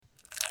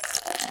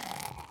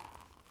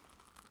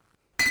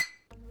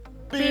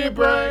Beer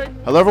Break.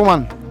 Hello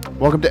everyone,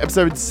 welcome to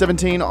episode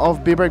 17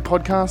 of Beer Break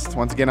Podcast.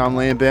 Once again, I'm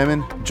Liam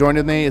Behrman.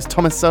 Joining me is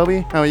Thomas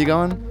Selby. How are you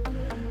going?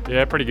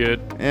 Yeah, pretty good.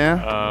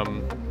 Yeah?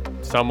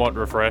 Somewhat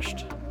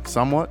refreshed.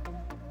 Somewhat?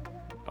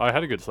 I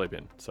had a good sleep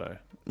in, so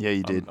Yeah,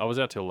 you did. I was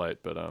out till late,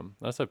 but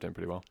I slept in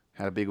pretty well.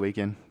 Had a big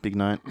weekend, big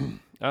night.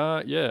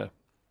 Yeah.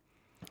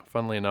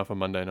 Funnily enough, a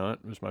Monday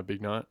night was my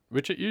big night,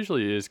 which it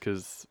usually is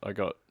because I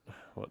got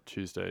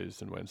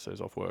Tuesdays and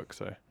Wednesdays off work,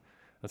 so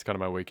that's kind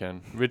of my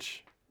weekend,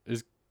 which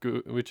is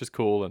good, which is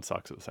cool and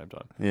sucks at the same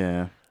time.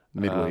 Yeah,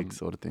 midweek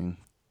sort of thing.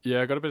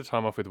 Yeah, I got a bit of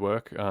time off with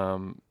work.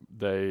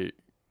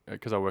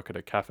 Because I work at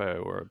a cafe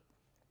or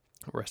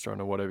a restaurant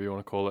or whatever you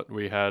want to call it,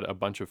 we had a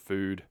bunch of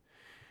food.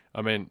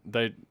 I mean,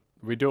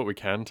 we do what we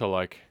can to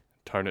like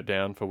tone it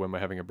down for when we're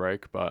having a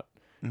break, but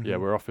yeah,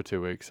 we're off for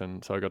 2 weeks,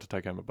 and so I got to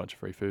take home a bunch of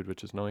free food,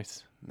 which is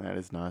nice. That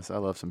is nice. I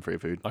love some free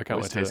food. I can't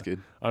Always wait to tastes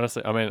good.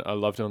 Honestly, I mean, I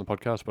love doing the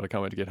podcast, but I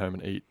can't wait to get home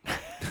and eat. I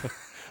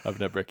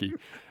haven't had brekkie,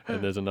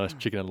 and there's a nice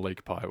chicken and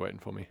leek pie waiting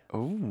for me.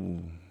 Oh,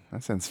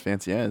 that sounds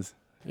fancy as.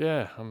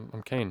 Yeah,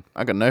 I'm keen.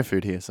 I got no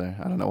food here, so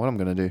I don't know what I'm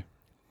going to do.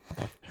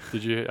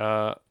 Did you?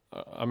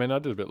 I mean, I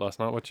did a bit last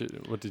night. What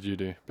did you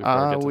do before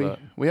I get to that?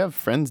 We have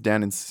friends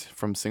down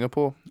from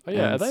Singapore. Oh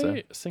yeah, are and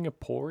they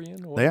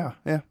Singaporean? Or? They are,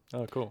 yeah.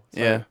 Oh, cool. So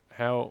Yeah.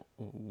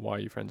 Why are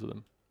you friends with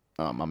them?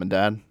 Mum and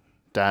dad.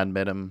 Dad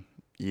met him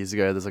years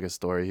ago. There's like a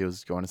story. He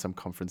was going to some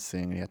conference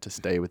thing and he had to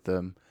stay with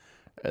them.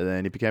 And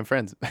then he became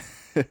friends.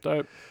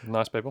 Dope.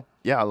 Nice people.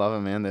 Yeah, I love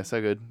them, man. They're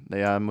so good.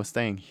 They were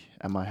staying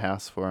at my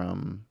house for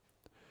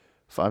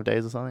 5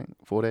 days or something,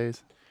 4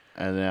 days.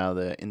 And now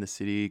they're in the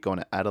city, going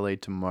to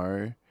Adelaide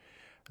tomorrow. And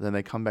then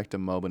they come back to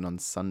Melbourne on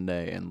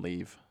Sunday and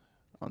leave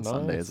on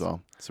Sunday as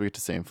well. So we get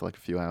to see them for like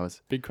a few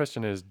hours. Big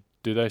question is,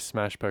 do they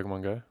smash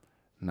Pokemon Go?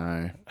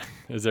 No.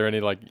 Is there any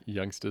like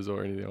youngsters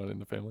or anyone in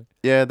the family?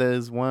 Yeah,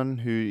 there's one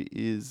who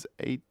is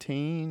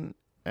 18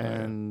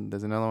 and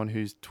there's another one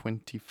who's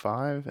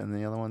 25 and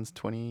the other one's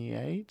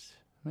 28,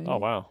 maybe? Oh,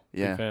 wow.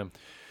 Yeah. Big fam.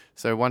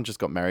 So one just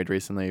got married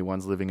recently,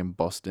 one's living in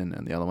Boston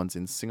and the other one's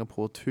in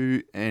Singapore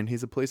too, and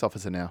he's a police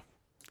officer now.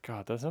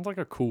 God, that sounds like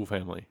a cool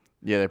family.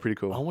 Yeah, they're pretty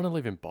I cool. want to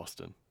live in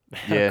Boston.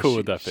 Yeah, How cool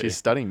would that be? She's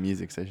studying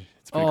music, so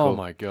it's pretty Oh cool.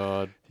 my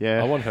God.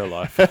 Yeah. I want her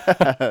life.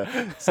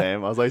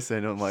 Same. I was like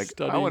saying, I'm like,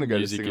 I want to go to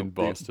music in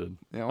Singapore. Boston.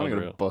 Yeah, I want to go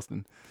to Unreal.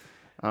 Boston.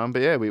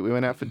 But yeah, we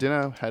went out for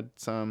dinner,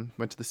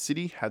 went to the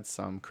city, had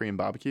some Korean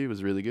barbecue. It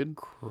was really good.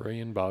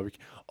 Korean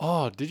barbecue.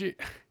 Oh, did you?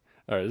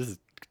 All right, this is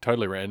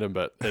totally random,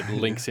 but it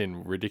links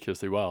in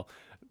ridiculously well.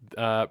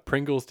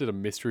 Pringles did a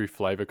mystery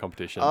flavor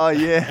competition. Oh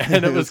yeah,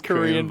 And it was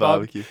Korean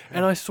barbecue.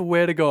 And I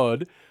swear to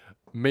God,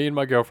 me and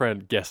my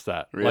girlfriend guessed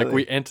that. Really? Like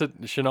we entered.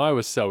 Shania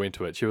was so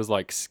into it. She was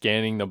like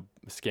scanning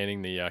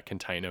the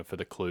container for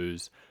the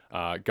clues,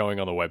 going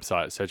on the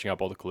website, searching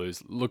up all the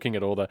clues, looking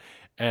at all the.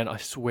 And I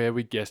swear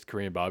we guessed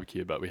Korean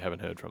barbecue, but we haven't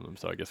heard from them,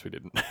 so I guess we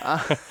didn't.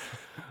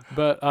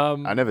 But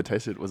I never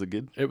tasted it. Was it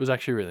good? it was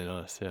actually really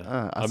nice.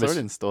 Yeah. I saw it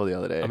in store the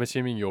other day. I'm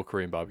assuming your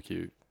Korean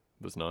barbecue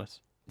was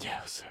nice. Yeah,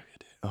 it was so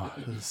good. Oh,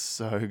 it was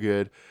so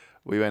good.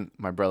 We went.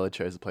 My brother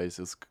chose the place.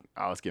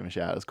 I was giving a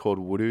shout. It was called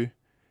Wudu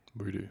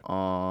Voodoo.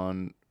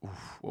 on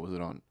what was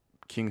it on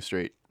King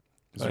Street.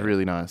 It was Oh, yeah.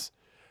 really nice.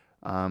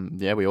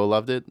 Yeah, we all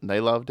loved it. They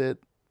loved it,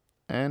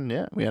 and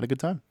yeah, we had a good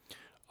time.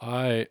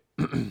 I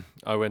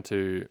went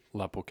to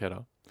La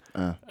Porchetta.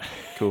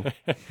 Cool.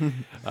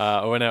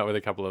 I went out with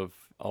a couple of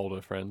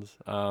older friends,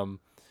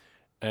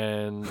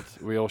 and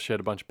we all shared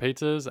a bunch of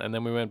pizzas, and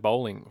then we went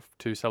bowling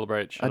to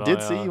celebrate. I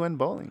did see you went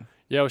bowling.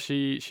 Yeah, well,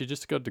 she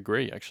just got a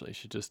degree actually.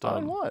 She just Oh,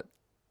 what?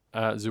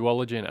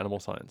 zoology and animal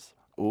science.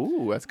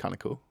 Ooh, that's kind of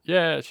cool.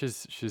 Yeah,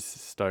 she's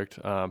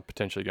stoked.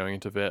 Potentially going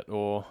into vet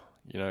or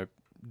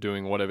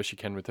doing whatever she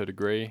can with her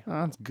degree.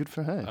 Oh, that's good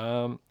for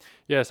her.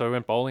 Yeah, so I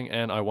went bowling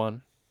and I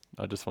won.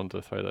 I just wanted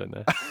to throw that in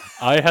there.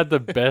 I had the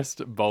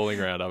best bowling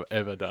round I've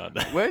ever done.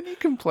 Weren't you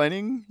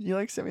complaining? You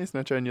like sent me a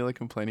Snapchat and you're like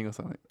complaining or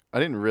something. I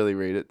didn't really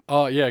read it.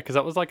 Oh, yeah, because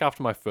that was like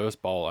after my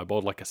first bowl. I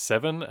bowled like a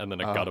 7 and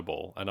then a gutter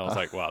ball. And I was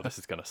like, wow, this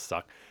is going to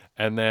suck.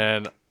 And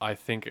then I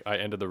think I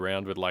ended the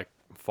round with like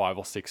 5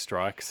 or 6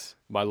 strikes.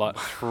 My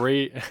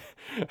three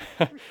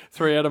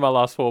out of my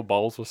last 4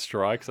 bowls were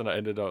strikes, and I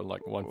ended on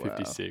like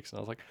 156. And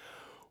I was like,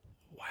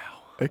 wow.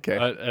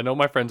 Okay. And all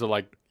my friends are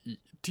like,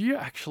 do you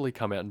actually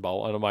come out and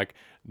bowl? And I'm like,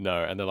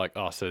 no. And they're like,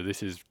 oh, so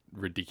this is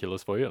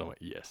ridiculous for you? And I'm like,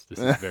 yes, this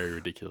is very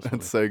ridiculous for me.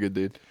 That's so good,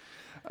 dude.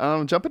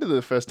 Jump into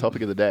the first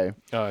topic of the day.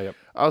 Oh, yep.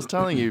 I was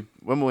telling you,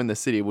 when we're in the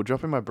city, we're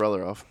dropping my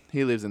brother off.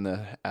 He lives in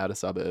the outer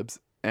suburbs.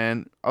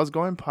 And I was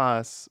going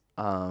past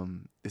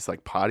this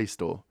like party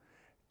store.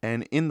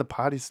 And in the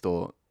party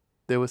store,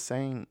 they were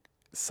saying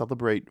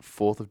celebrate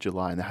 4th of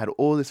July. And they had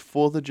all this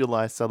 4th of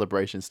July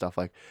celebration stuff,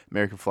 like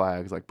American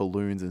flags, like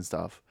balloons and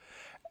stuff.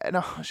 And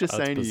I was just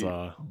That's saying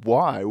bizarre. to you,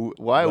 why?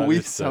 Why are That we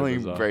is so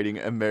bizarre. celebrating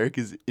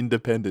America's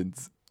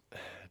independence?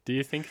 Do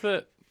you think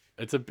that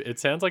it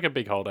sounds like a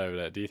big holdover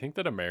there. Do you think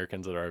that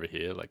Americans that are over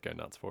here like go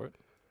nuts for it?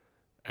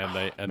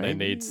 And they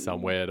need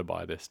somewhere to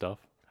buy their stuff?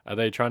 Are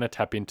they trying to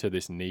tap into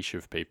this niche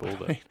of people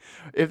that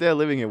If they're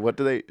living here, what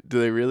do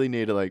they really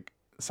need to like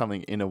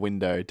something in a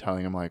window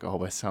telling them like, oh,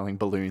 we're selling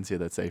balloons here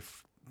that say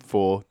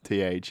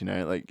 4TH, you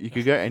know, like you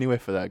could go anywhere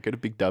for that. Go to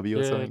Big W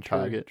or something, true,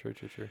 Target.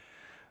 True.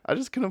 I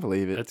just couldn't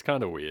believe it. It's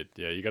kind of weird.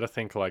 Yeah, you got to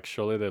think like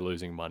surely they're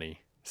losing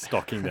money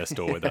stocking their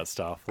store with that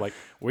stuff. Like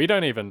we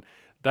don't even.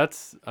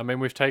 I mean,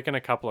 we've taken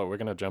a couple of. We're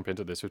gonna jump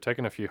into this. We've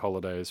taken a few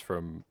holidays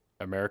from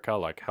America,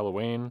 like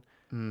Halloween,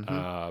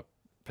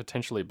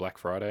 potentially Black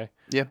Friday.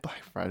 Yeah,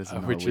 Black Friday's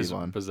another Which weird is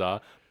one.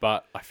 bizarre.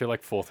 But I feel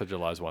like 4th of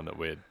July is one that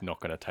we're not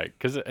going to take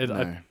because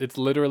No. it's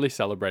literally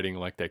celebrating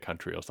like their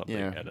country or something.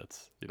 Yeah. And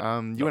it's, You not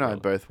and I really.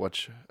 both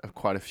watch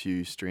quite a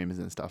few streamers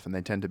and stuff, and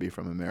they tend to be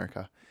from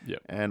America.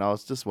 Yep. And I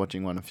was just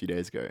watching one a few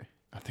days ago.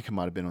 I think it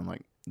might have been on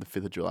like the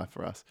 5th of July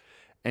for us.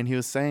 And he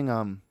was saying,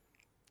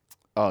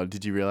 oh,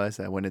 did you realize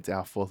that when it's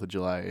our 4th of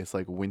July, it's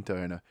like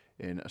winter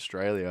in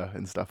Australia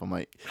and stuff? I'm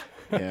like,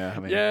 yeah, I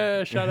mean,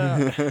 Yeah, shut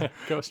up. Go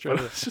But I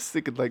Australia. was just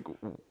thinking, like,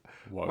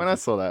 What when I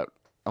saw that,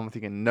 I'm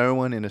thinking no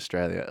one in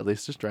Australia, at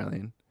least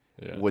Australian,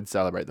 yeah. would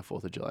celebrate the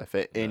 4th of July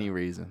for any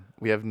reason.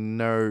 We have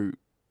no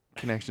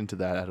connection to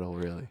that at all,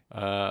 really.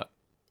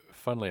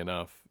 Funnily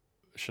enough,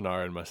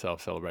 Shania and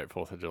myself celebrate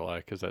 4th of July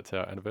because that's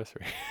our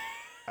anniversary.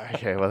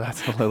 Okay, well,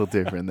 that's a little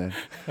different then.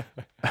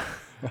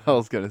 I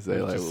was going to say,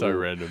 It's like, just so ooh,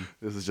 random.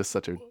 this is just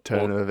such a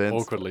turn of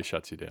events. Awkwardly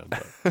shuts you down.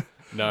 But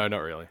no, not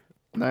really.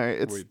 No,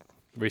 it's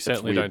We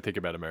certainly weird. don't think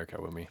about America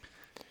when we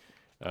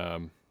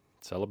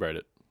celebrate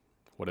it.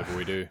 Whatever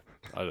we do.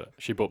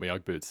 She bought me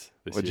Ugg boots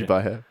this What'd year. you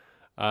buy her?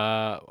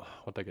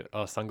 What'd I get?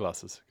 Oh,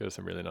 sunglasses. Got her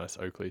some really nice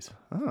Oakleys.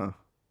 Oh,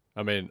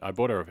 I mean, I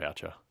bought her a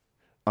voucher.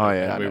 oh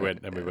yeah. And I we know.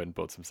 went and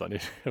bought some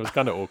sunnies. It was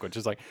kind of awkward.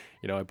 She's like,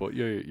 I bought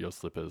you your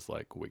slippers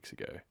like weeks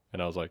ago,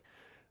 and I was like,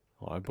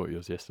 I bought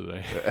yours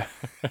yesterday.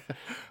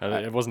 And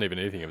it wasn't even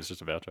anything. It was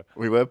just a voucher.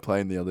 We were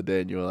playing the other day,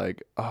 and you were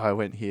like, "Oh, I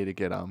went here to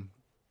get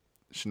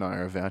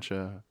Shania a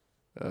voucher,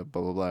 blah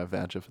blah blah, a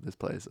voucher for this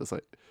place." I was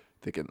like,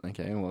 thinking,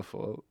 okay, what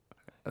for?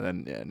 And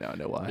then now I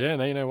know why. Yeah,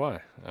 now you know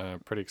why.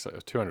 Pretty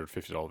excited.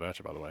 $250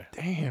 voucher, by the way.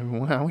 Damn,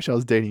 wow, I wish I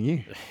was dating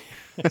you.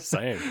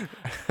 Same.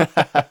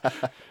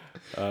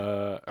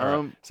 All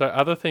right. So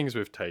other things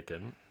we've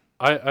taken.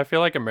 I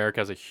feel like America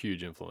has a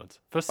huge influence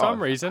for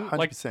some reason.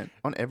 100% Like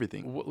on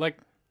everything.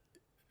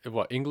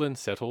 What, England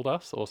settled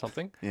us or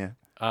something? Yeah.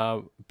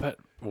 But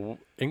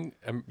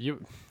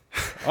you,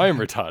 I am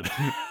retarded.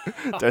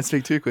 Don't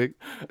speak too quick.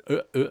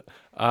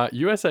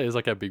 USA is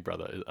like our big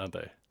brother, aren't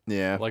they?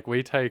 Yeah, Like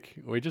we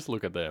just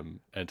look at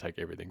them and take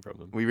everything from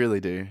them. we really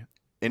do.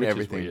 In Which is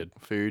everything, weird.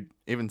 food,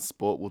 even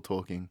sport. We're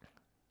talking.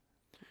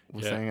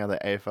 We're Yeah. saying how the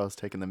AFL's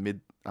taking the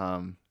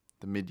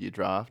mid-year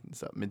draft and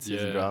stuff,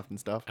 mid-season Yeah. draft and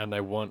stuff. And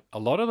a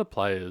lot of the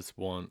players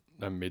want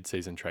a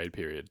mid-season trade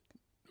period,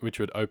 which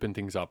would open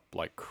things up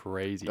like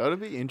crazy. That'd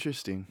be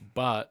interesting.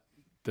 But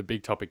the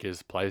big topic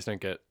is players don't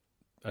get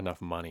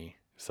enough money.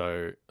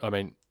 So, I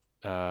mean,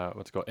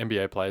 what's it called?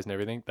 NBA players and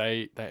everything,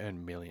 they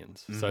earn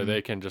millions. So Mhm.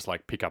 they can just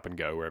like pick up and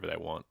go wherever they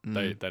want.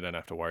 They don't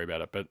have to worry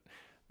about it. But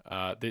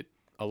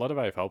a lot of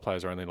AFL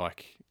players are only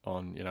like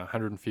on,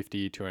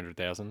 150,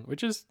 200,000,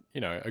 which is,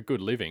 a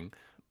good living,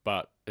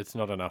 but it's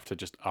not enough to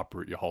just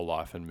uproot your whole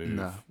life and move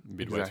No,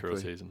 midway through a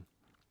exactly. season.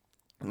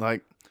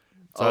 Like,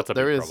 So that's a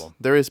big problem.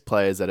 There is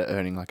players that are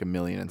earning like $1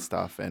 million and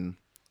stuff, and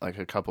like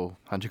a couple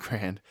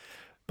 $100,000,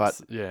 but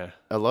Yeah.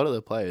 a lot of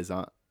the players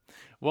aren't.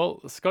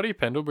 Well, Scotty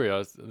Pendlebury,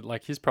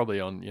 he's probably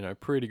on,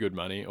 pretty good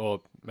money,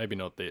 or maybe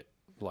not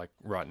like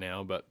right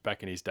now, but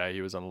back in his day,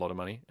 he was on a lot of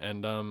money.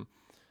 And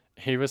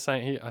he was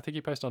saying, I think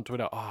he posted on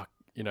Twitter,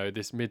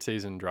 this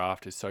mid-season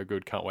draft is so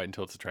good, can't wait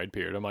until it's a trade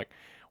period. I'm like,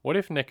 what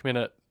if next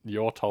minute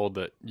you're told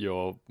that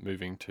you're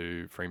moving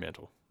to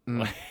Fremantle?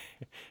 Like,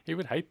 he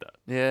would hate that.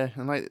 Yeah,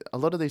 and like a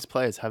lot of these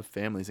players have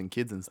families and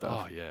kids and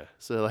stuff. Oh, yeah.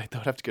 So like they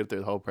would have to go through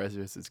the whole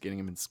process of getting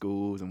them in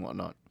schools and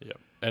whatnot. Yeah.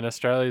 And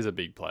Australia's a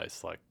big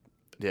place. Like,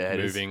 Yeah,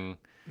 moving...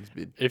 It's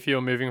big. If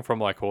you're moving from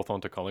like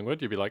Hawthorn to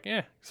Collingwood, you'd be like,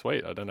 yeah,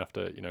 sweet. I don't have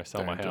to,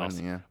 sell my Don't do house.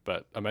 anything, yeah.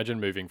 But imagine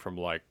moving from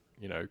like,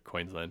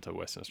 Queensland to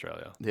Western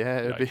Australia. Yeah,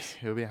 it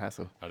Yikes. would be a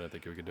hassle. I don't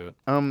think we could do it.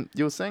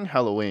 You were saying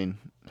Halloween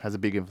has a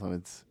big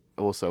influence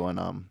also in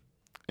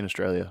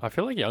Australia. I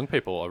feel like young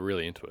people are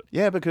really into it.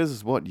 Yeah,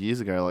 because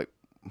years ago, like,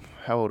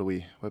 how old are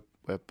we? We're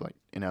like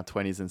in our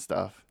 20s and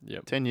stuff.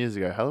 Yep. 10 years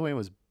ago, Halloween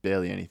was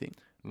barely anything.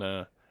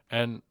 Nah.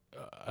 And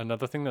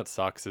another thing that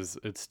sucks is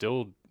it's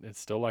still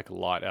like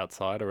light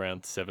outside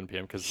around 7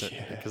 p.m. because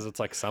it's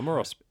like summer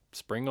or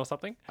spring or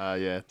something.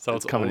 Yeah. So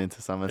it's coming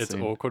into summer It's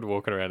soon. awkward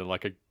walking around in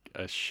like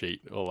a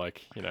sheet or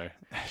like,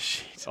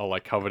 Shit. or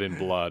like covered in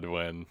blood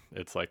when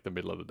it's like the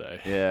middle of the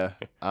day.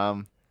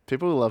 Yeah.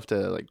 People love to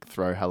like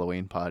throw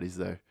Halloween parties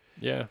though.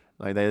 Yeah.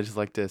 Like they just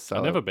like to sell.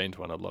 I've never been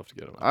to one. I'd love to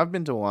go to one. I've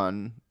been to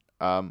one.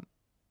 I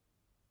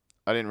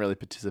didn't really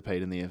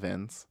participate in the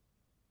events.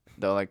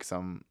 They were like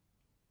some.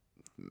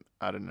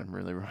 I don't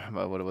really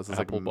remember what it was. It was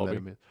Apple like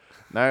bobbing?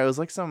 No, it was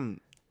like some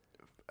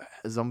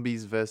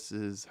zombies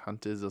versus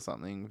hunters or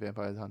something,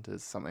 vampires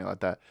hunters, something like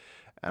that.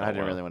 And Oh, I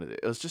didn't wow. really want to do it.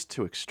 It was just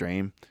too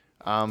extreme.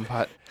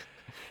 But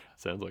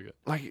Sounds like it.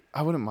 like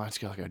I wouldn't mind to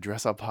go like a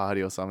dress up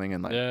party or something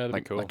and like Yeah, that'd be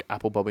like cool. like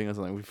apple bobbing or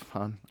something would be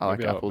fun. I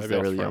Maybe like apples. Maybe They're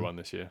I'll really throw yum. one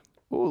this year.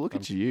 Oh, look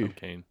at you. I'm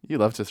keen. You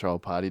love to throw a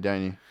party,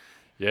 don't you?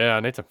 Yeah, I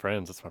need some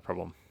friends. That's my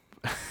problem.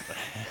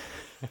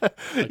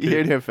 You heard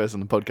it here first on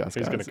the podcast,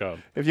 Who's guys. gonna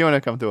come? If you want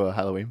to come to a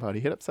Halloween party,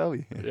 hit up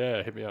Selby.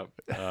 Yeah, hit me up.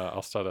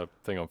 I'll start a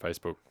thing on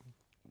Facebook.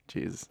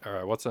 Jeez, All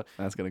right, what's a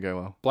that's gonna go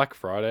well. Black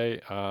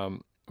Friday?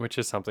 Which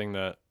is something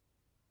that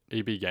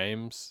EB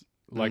Games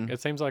like. Mm.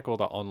 It seems like all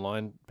the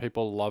online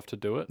people love to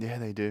do it. Yeah,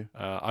 they do.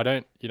 I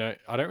don't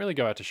really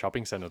go out to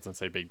shopping centers and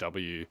see Big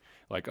W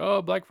like,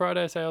 oh, Black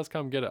Friday sales,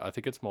 come get it. I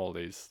think it's more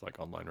these like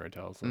online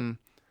retails. Mm.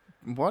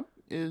 What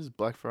is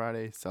Black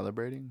Friday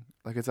celebrating?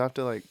 Like it's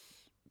after like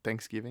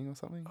Thanksgiving or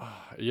something?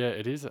 Yeah,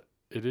 it is.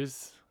 It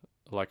is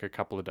like a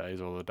couple of days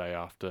or the day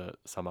after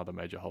some other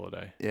major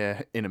holiday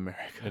Yeah, in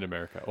America. in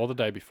America, or the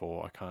day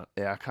before. I can't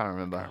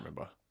remember.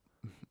 remember.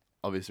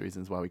 Obvious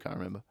reasons why we can't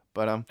remember.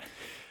 But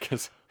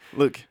Because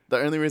look, the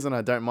only reason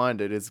I don't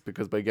mind it is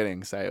because we're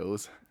getting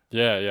sales.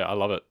 yeah, I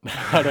love it.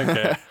 I don't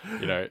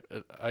care.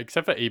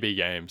 Except for EB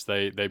Games,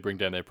 they bring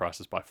down their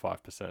prices by 5%.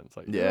 It's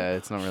like Yeah,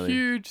 it's not really.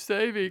 huge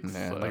savings.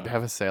 Yeah, like they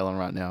have a sale on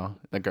right now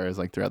that goes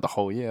like throughout the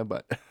whole year.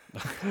 But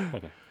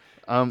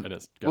and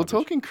it's we're garbage.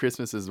 talking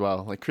Christmas as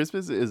well. Like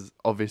Christmas is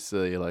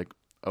obviously like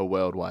a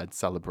worldwide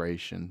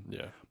celebration.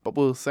 Yeah. But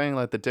we were saying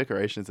like the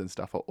decorations and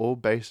stuff are all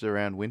based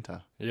around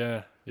winter.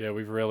 Yeah,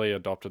 we've really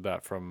adopted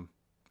that from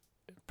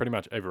pretty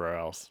much everywhere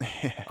else.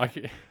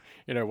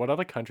 What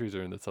other countries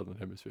are in the southern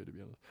hemisphere, to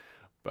be honest?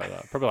 But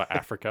probably like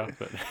Africa,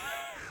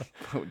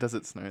 but Does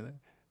it snow there?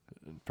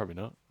 probably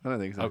not. I don't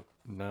think so. Oh,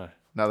 no.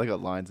 No, they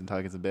got lions and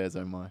tigers and bears.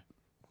 Oh my!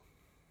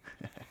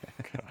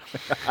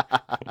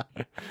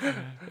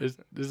 Is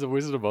the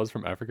Wizard of Oz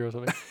from Africa or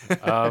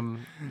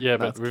something? Yeah,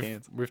 but That's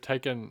Cairns. we've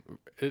taken.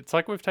 It's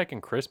like we've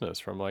taken Christmas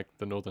from like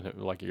the northern,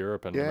 like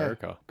Europe and Yeah.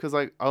 America. Because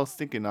like I was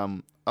thinking,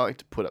 I like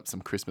to put up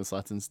some Christmas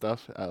lights and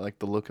stuff. I like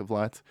the look of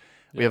lights.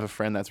 We Yeah. have a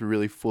friend that's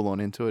really full on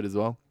into it as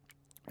well.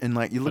 And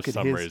like you look For at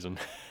some his, reason.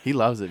 he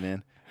loves it,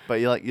 man. But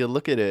you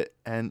look at it,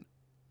 and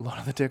a lot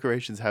of the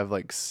decorations have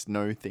like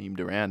snow themed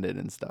around it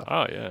and stuff.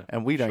 Oh yeah.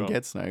 And we don't sure.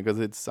 get snow because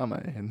it's summer,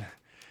 and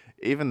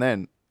even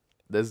then,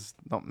 there's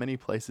not many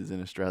places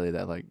in Australia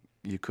that like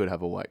you could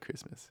have a white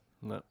Christmas,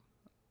 No,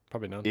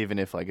 probably none. even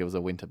if like it was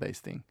a winter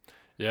based thing.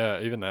 Yeah,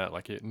 even that.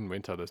 Like in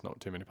winter, there's not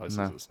too many places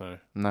No. that snow.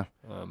 No,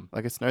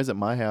 like it snows at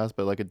my house,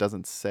 but like it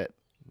doesn't set,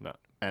 No,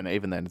 and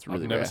even then, it's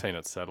really I've never rare. seen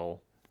it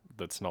settle.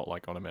 That's not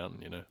like on a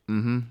mountain.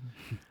 Mm-hmm.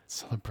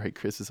 Celebrate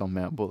Christmas on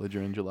Mount Buller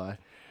during July.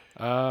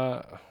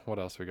 What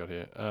else we got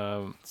here?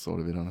 Sort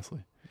of it, honestly.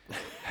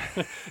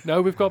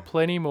 No, we've got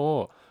plenty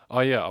more. Oh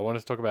yeah, I wanted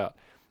to talk about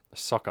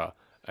soccer.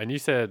 And you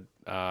said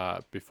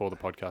before the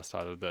podcast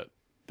started that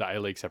the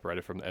A-League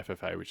separated from the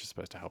FFA, which is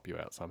supposed to help you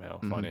out somehow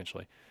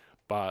financially.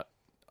 But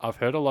I've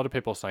heard a lot of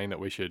people saying that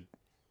we should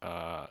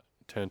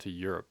turn to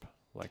Europe,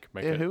 like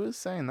make Yeah, it. who was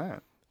saying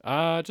that?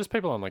 Just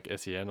people on like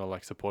SEN or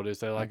like supporters.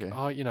 They're like,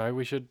 Okay.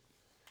 we should.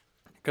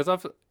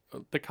 Because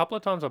the couple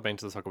of times I've been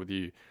to the soccer with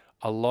you,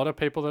 a lot of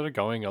people that are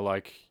going are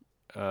like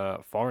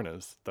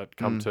foreigners that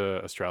come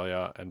to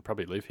Australia and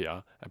probably live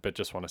here, but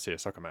just want to see a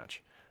soccer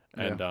match.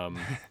 And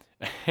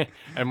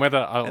and whether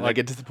I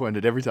get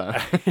disappointed every time.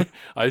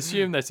 I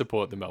assume they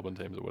support the Melbourne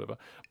teams or whatever,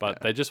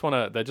 but they just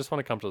want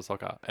to come to the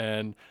soccer.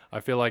 And I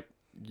feel like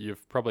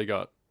you've probably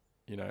got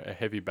a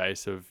heavy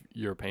base of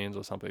Europeans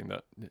or something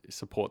that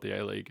support the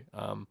A-League,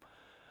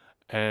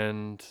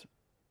 and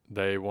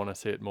they want to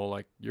see it more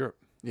like Europe.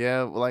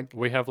 Yeah, like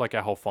We have like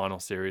our whole final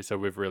series, so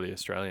we've really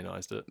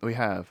Australianized it. we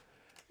have.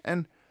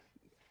 And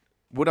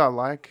would I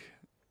like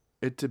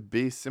it to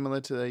be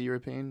similar to the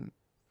European?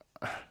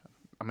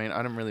 I mean,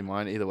 I don't really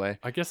mind either way.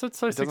 I guess it's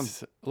so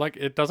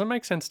it doesn't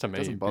make sense to me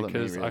doesn't bother me,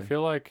 because I really.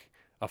 feel like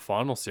a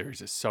final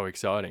series is so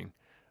exciting.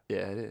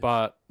 Yeah, it is.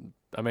 But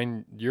I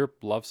mean, Europe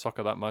loves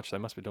soccer that much; they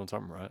must be doing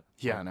something right.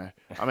 Yeah, I know.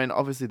 I mean,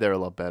 obviously they're a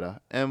lot better,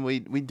 and we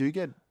do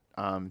get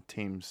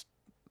teams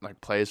like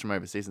players from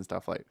overseas and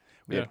stuff. Like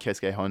we have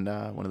Keisuke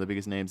Honda, one of the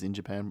biggest names in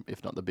Japan,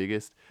 if not the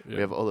biggest. Yeah.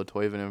 We have Ola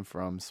Toivonen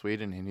from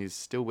Sweden, and he's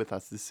still with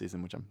us this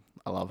season, which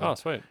I love. Oh,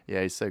 sweet!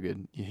 Yeah, he's so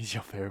good. He's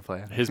your favorite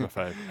player. He's my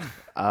fave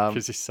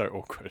because he's so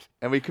awkward.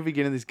 And we could be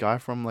getting this guy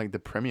from like the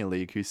Premier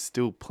League who's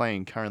still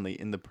playing currently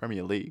in the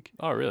Premier League.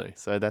 Oh, really?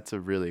 So that's a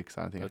really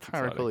exciting thing. That's I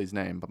can't recall his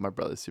name, but my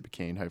brother's super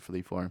keen,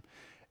 hopefully, for him.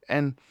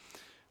 And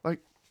like,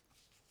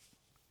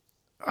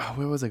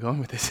 where was I going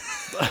with this?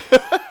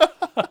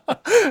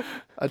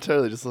 I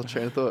totally just lost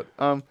train of thought.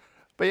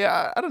 But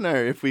yeah, I don't know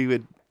if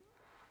it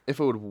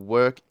would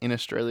work in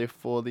Australia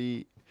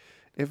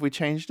if we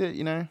changed it,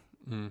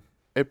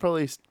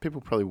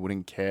 people probably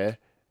wouldn't care.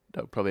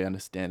 They'll probably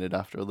understand it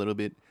after a little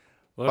bit.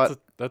 Well,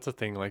 that's a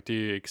thing. Like, do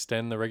you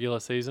extend the regular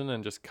season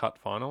and just cut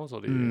finals, or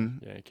do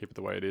you keep it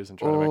the way it is and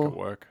try to make it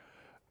work?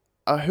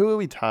 Who are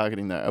we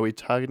targeting though? Are we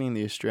targeting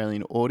the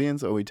Australian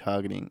audience, or are we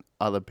targeting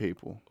other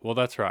people? Well,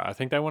 that's right. I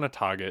think they want to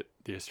target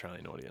the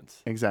Australian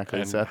audience.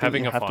 Exactly. And So I think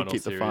having you a have to final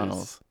keep the series,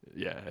 finals.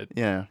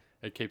 Yeah,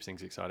 it keeps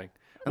things exciting.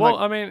 And well,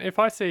 like- I mean, if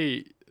I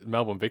see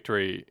Melbourne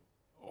Victory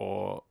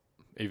or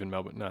even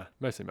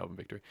mostly Melbourne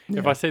Victory.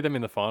 If Yeah. I see them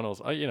in the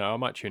finals, I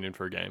might tune in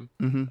for a game.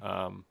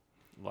 Mm-hmm.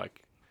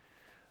 Like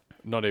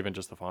not even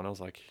just the finals,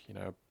 like,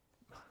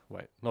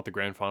 wait, not the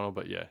grand final,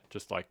 but yeah,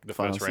 just like the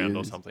Final first round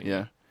or series, something.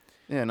 Yeah.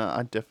 Yeah, no,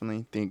 I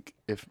definitely think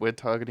if we're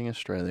targeting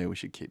Australia, we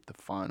should keep the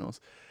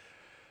finals.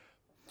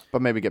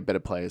 But maybe get better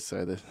players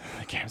so the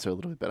games are a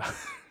little bit better.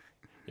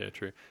 Yeah,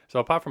 true. So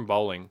apart from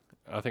bowling,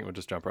 I think we'll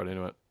just jump right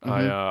into it.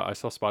 I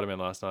saw Spider-Man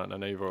last night, and I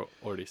know you've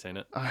already seen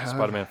it. I have.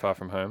 Spider-Man Far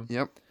From Home.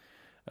 Yep.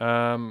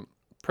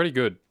 Pretty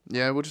good.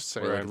 Yeah, we'll just say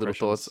What are our little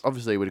thoughts. impressions?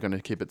 Obviously, we're going to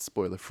keep it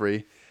spoiler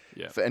free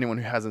Yeah. for anyone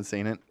who hasn't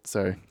seen it.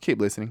 So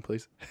keep listening,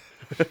 please.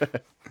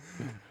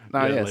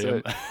 No, Yeah,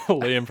 so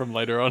Liam, Liam from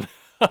later on.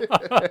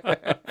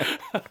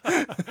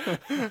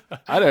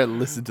 I don't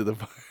listen to the.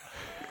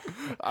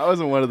 I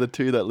wasn't one of the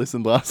two that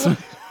listened last week.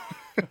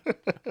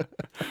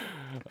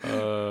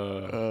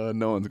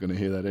 No one's gonna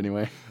hear that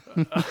anyway.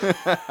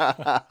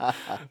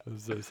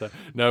 So sad.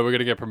 No, we're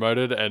gonna get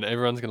promoted, and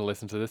everyone's gonna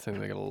listen to this, and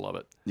they're gonna love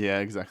it. Yeah,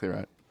 exactly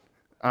right.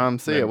 So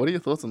Maybe. what are your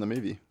thoughts on the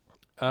movie?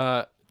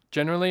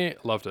 Generally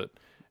loved it.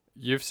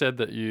 You've said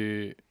that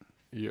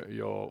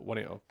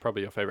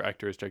probably your favorite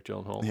actor is Jake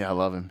Gyllenhaal. Yeah, I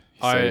love him.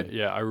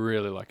 I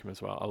really like him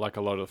as well. I like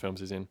a lot of the films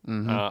he's in.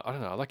 Mm-hmm. I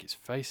don't know. I like his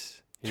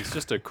face. He's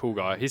just a cool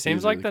guy. He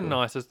seems like really the cool.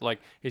 nicest.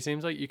 Like, he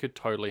seems like you could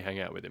totally hang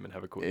out with him and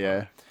have a cool Yeah,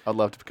 time. I'd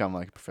love to become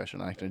like a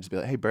professional actor and just be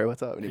like, "Hey, bro,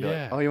 what's up?" And he'd be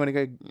Yeah. like, "Oh, you want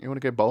to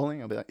go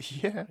bowling?" I'll be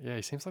like, "Yeah." Yeah,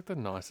 he seems like the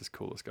nicest,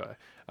 coolest guy.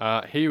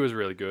 He was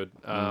really good.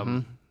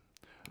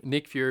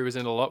 Nick Fury was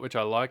in a lot, which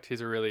I liked.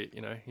 He's a really,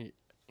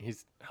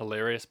 he's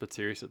hilarious but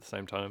serious at the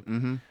same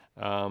time.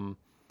 Mm-hmm.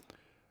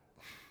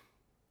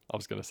 I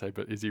was gonna say,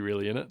 but is he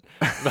really in it?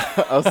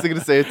 I was thinking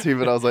to say it too,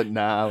 but I was like,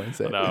 "Nah, I won't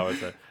say it." No, I would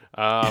say.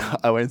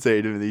 I won't say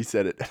it even though you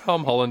said it.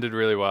 Tom Holland did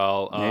really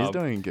well. Yeah, he's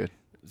doing good.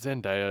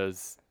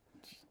 Zendaya's,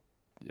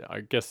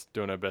 I guess,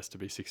 doing her best to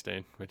be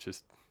 16, which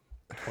is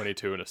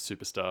 22 and a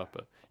superstar.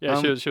 But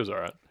yeah, she was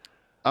alright.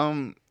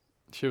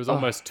 She was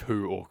almost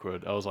too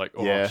awkward. I was like,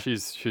 Yeah.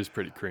 she's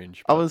pretty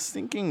cringe. I was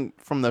thinking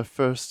from the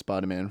first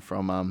Spider-Man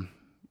from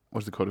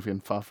what's it called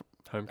again?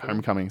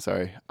 Homecoming.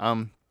 Sorry.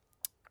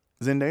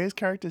 Zendaya's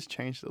character's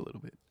changed a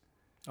little bit.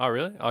 Oh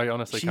really? I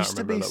honestly She can't used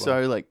to remember be that so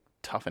well. like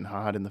tough and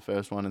hard in the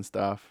first one and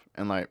stuff,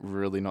 and like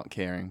really not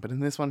caring. But in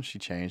this one, she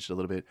changed a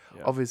little bit.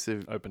 Yeah.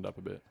 Obviously, Opened up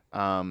a bit.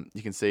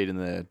 you can see it in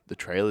the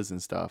trailers and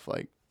stuff.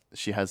 Like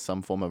she has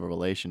some form of a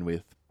relation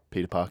with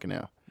Peter Parker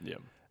now, Yeah.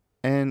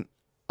 and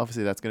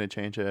obviously that's going to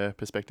change her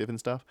perspective and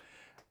stuff.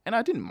 And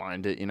I didn't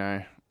mind it,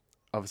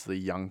 Obviously,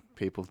 young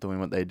people doing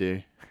what they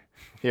do.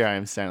 Here I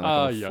am sounding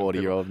like a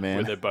 40-year-old man.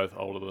 Well, they're both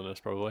older than us,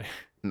 probably.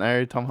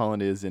 No, Tom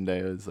Holland is.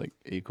 Zendaya is like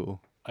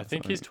equal. I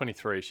think he's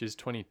 23. She's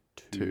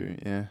 22.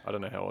 Yeah. I don't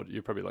know how old.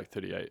 You're probably like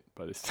 38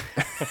 by this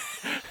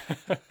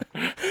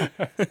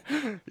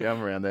Yeah,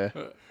 I'm around there.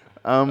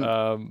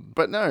 time.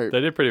 But no. They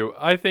did pretty well.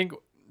 I think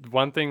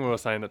one thing we were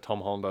saying that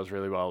Tom Holland does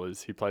really well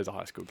is he plays a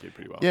high school kid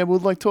pretty well. Yeah, well,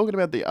 like talking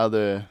about the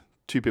other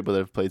two people that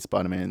have played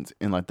Spider-Mans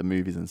in like the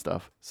movies and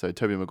stuff. So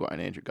Tobey Maguire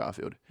and Andrew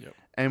Garfield. Yep.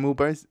 And we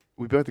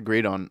both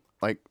agreed on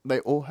like they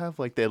all have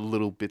like their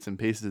little bits and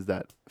pieces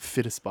that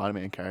fit a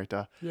Spider-Man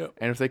character. Yep.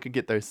 And if they could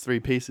get those three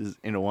pieces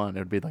into one, it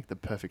would be like the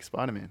perfect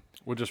Spider-Man.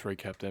 We'll just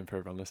recap them for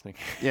everyone listening.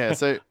 Yeah,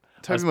 so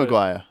Tobey suppose-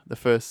 Maguire, the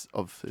first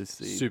of the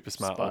Super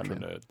smart,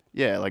 Spider-Man. ultra nerd.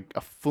 Yeah, like a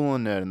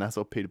full-on nerd, and that's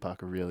what Peter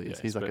Parker really is.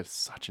 Yeah, He's like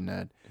such a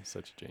nerd. He's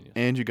such a genius.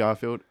 Andrew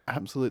Garfield,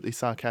 absolutely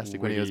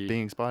sarcastic when he was Witty-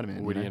 being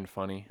Spider-Man. Witty and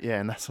funny. Yeah,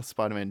 and that's what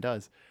Spider-Man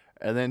does.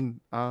 And then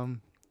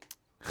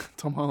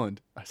Tom Holland,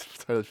 I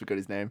totally forgot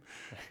his name.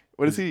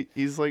 What is he?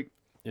 He's like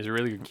He's a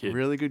really good kid.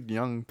 really good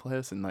young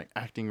person, like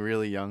acting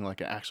really young, like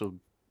an actual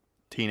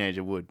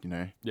teenager would,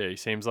 Yeah, he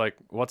seems like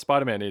what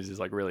Spider-Man is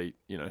like really,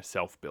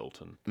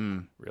 self-built and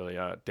Mm. really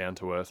down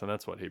to earth, and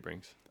that's what he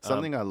brings.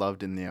 Something I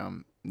loved in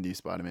the new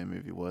Spider-Man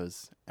movie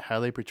was how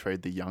they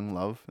portrayed the young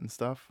love and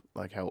stuff,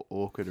 like how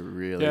awkward it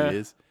really Yeah.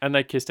 is. And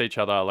they kissed each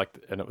other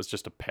and it was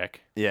just a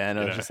peck. Yeah, and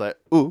it You was know. just like,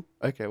 ooh,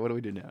 okay, what do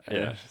we do now? And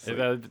Yeah, it's just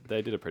like-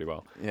 they did it pretty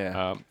well.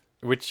 yeah.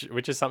 Which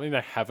is something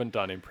they haven't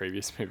done in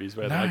previous movies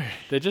where No.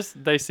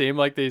 they seem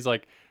like these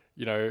like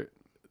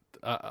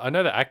I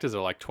know the actors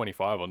are like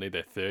 25 or near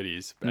their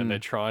 30s and they're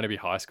trying to be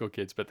high school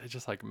kids, but they're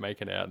just like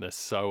making out and they're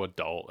so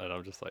adult, and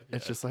I'm just like,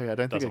 It's just like I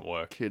don't think doesn't a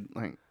work. kid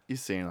like you've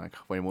seen like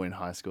when we're in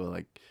high school,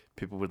 like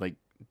people would like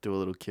do a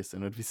little kiss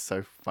and it'd be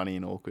so funny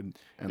and awkward,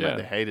 and Yeah. like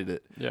they hated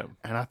it. Yeah.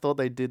 And I thought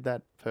they did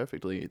that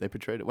perfectly. They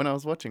portrayed it when I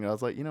was watching it. I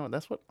was like, you know what?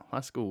 That's what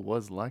high school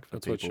was like for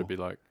That's people. what it should be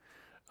like.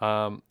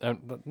 And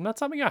that's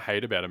something I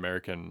hate about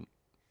American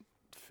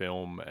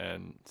film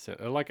and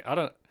like I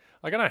don't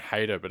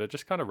hate it, but it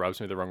just kind of rubs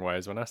me the wrong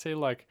ways when I see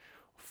like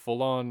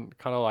full on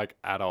kind of like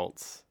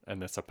adults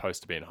and they're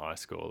supposed to be in high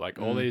school. Like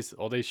all these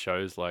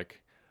shows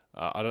like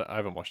I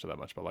haven't watched it that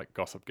much, but like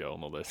Gossip Girl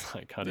and all this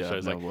like kind of Yeah,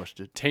 shows I've like never watched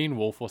it. Teen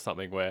Wolf or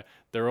something where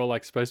they're all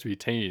like supposed to be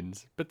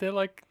teens, but they're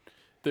like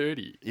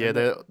 30. Yeah,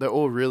 And they're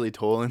all really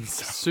tall and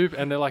stuff. super,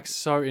 and they're like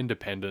so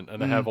independent,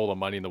 and they have all the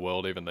money in the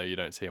world, even though you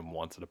don't see them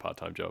once at a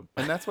part-time job.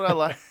 And that's what I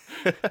like.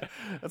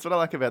 That's what I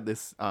like about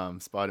this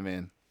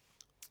Spider-Man.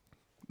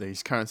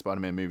 These current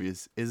Spider-Man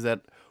movies is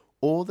that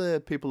all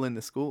the people in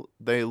the school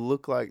they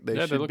look like they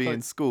Yeah, they should look be like-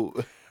 in school.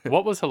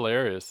 What was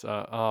hilarious?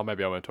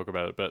 Maybe I won't talk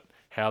about it, but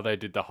how they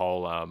did the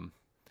whole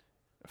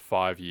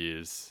 5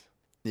 years.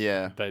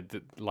 Yeah. They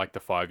did like the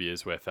 5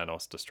 years where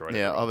Thanos destroyed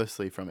Yeah, everyone.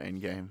 obviously from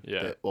Endgame.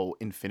 Yeah.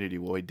 Infinity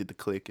War, he did the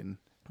click and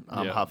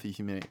Yeah. half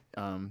the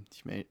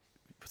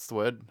what's the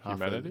word?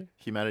 Humanity?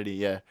 Humanity,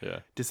 yeah. Yeah.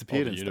 Or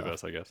Disappeared the and universe,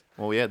 stuff. I guess.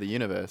 Well, yeah, the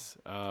universe.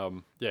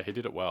 Yeah, he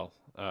did it well.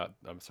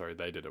 I'm sorry,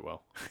 they did it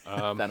well.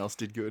 Thanos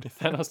did good.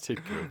 Thanos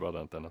did good. Well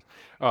done, Thanos.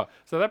 Oh,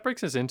 so that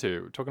brings us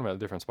into talking about the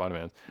different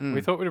Spider-Mans. Mm.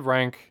 We thought we'd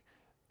rank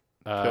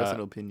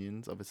Personal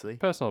opinions, obviously.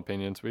 personal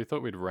opinions. We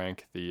thought we'd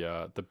rank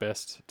the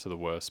best to the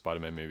worst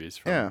Spider-Man movies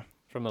from Yeah.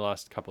 from the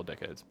last couple of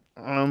decades.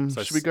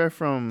 So Should we go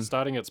from...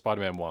 Starting at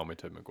Spider-Man 1 with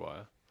Tobey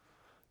Maguire.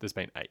 There's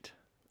been 8.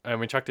 And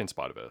we chucked in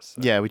Spider-Verse.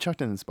 So. Yeah, we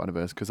chucked in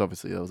Spider-Verse because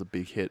obviously that was a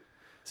big hit.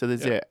 So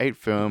there's, Yeah. 8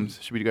 films.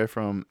 Should we go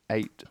from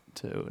 8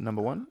 to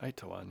number 1? 8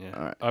 to 1, yeah.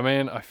 All right. I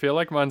mean, I feel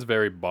like mine's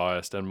very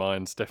biased, and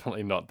mine's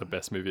definitely not the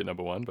best movie at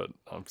number 1, but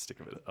I'm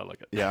sticking with it. I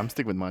like it. Yeah, I'm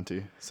sticking with mine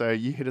too. So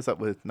you hit us up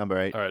with number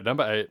 8. All right,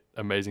 number 8,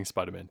 Amazing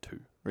Spider-Man 2.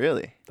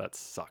 Really? That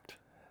sucked.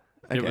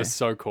 Okay. It was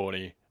so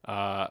corny.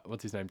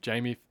 What's his name?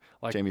 Jamie.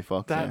 Like Jamie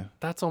Foxx, that. yeah.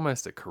 That's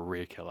almost a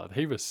career killer.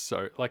 He was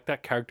so like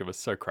that character was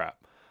so crap.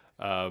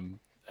 And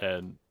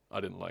I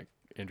didn't like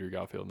Andrew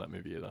Garfield in that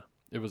movie either.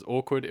 It was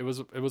awkward. It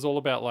was all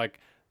about like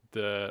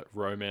the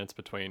romance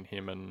between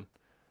him and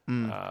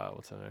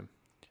what's her name?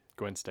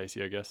 Gwen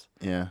Stacy, I guess.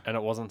 Yeah. And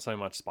it wasn't so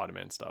much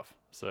Spider-Man stuff.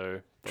 So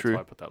that's True.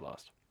 why I put that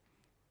last.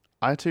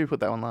 I too put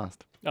that one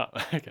last. Oh,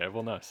 okay.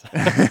 Well, nice. For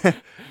when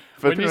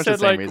pretty you much the said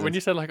same like, reasons. when you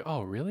said like,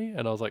 oh really?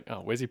 And I was like,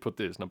 oh, where's he put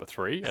this? Number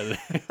 3? And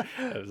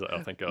I was like,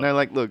 oh, thank God. No,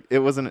 like, look, it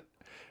wasn't...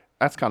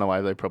 That's kind of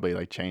why they probably,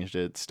 like, changed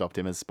it, stopped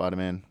him as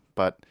Spider-Man.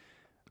 But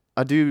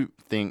I do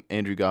think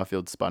Andrew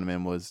Garfield's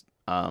Spider-Man was...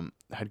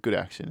 had good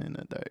action in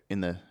it, though,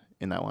 in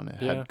that one.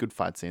 It Yeah. had good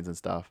fight scenes and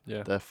stuff.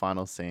 Yeah. The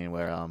final scene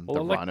where the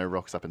Well, like- Rhino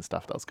rocks up and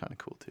stuff, that was kind of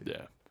cool, too.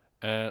 Yeah,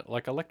 and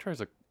like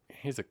Electro's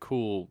he's a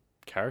cool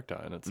character,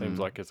 and it seems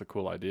like it's a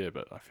cool idea,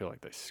 but I feel like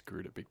they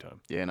screwed it big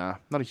time. Yeah, nah.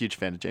 Not a huge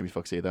fan of Jamie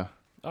Foxx either.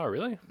 Oh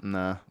really?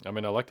 Nah. I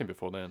mean, I liked him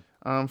before then.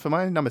 For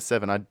my number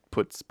 7, I'd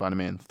put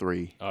Spider-Man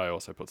 3. I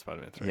also put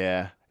Spider-Man 3.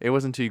 Yeah. It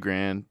wasn't too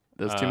grand.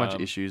 There was too much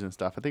Um, issues and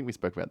stuff. I think we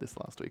spoke about this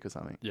last week or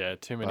something. Yeah,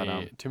 too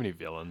many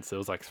villains. There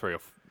was like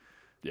about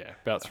I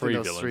think 3 there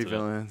was villains. 3 in it.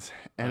 villains.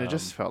 And it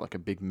just felt like a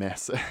big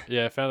mess.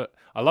 Yeah, I found it.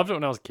 I loved it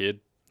when I was a kid.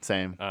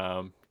 Same.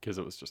 Because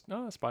it was just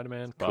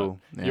Spider-Man. But Cool.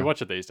 Yeah. you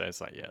watch it these days,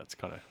 it's like it's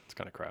kind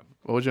of crap.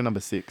 What was your number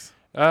 6?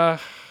 Number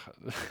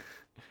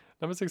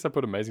 6, I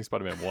put Amazing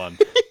Spider-Man 1.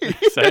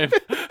 Same.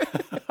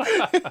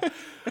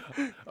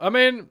 I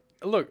mean,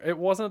 look, it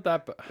wasn't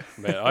that bad.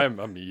 Man,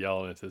 I'm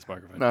yelling into this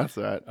microphone. No, that's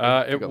all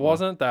right. It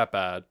wasn't that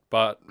bad,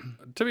 but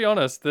to be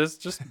honest, there's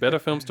just better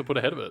films to put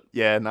ahead of it.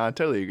 Yeah, no, I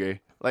totally agree.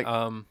 Like,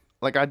 Um,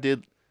 like I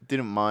didn't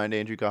mind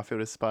Andrew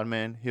Garfield as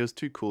Spider-Man. He was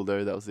too cool,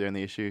 though. That was the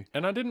only issue.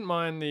 and I didn't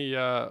mind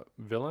the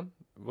villain.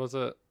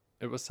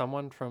 It was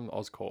someone from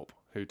Oscorp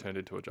who turned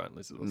into a giant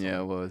lizard or something.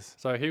 Yeah, it was.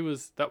 So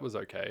that was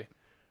okay.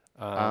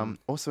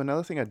 Also,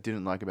 another thing I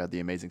didn't like about the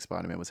Amazing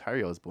Spider-Man was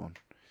Harry Osborn.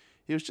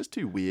 He was just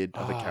too weird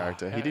of a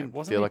character. He didn't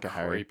wasn't feel he like a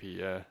Harry. creepy,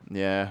 yeah.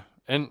 Yeah,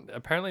 And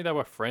apparently they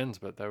were friends,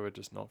 but they were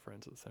just not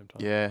friends at the same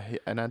time. yeah,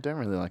 and I don't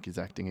really like his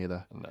acting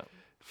either. No.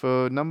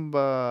 For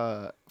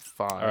number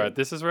 5, All right,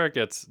 this is where it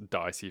gets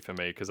dicey for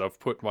me because I've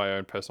put my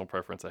own personal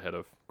preference ahead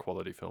of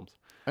quality films.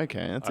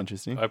 okay, that's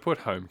interesting. I put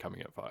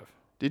Homecoming at 5.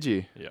 Did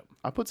you? Yep.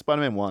 I put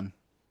Spider-Man 1.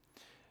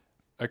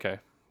 Okay,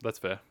 that's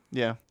fair.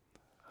 Yeah.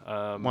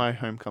 Um, Why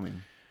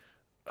Homecoming?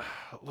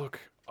 Look,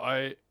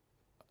 I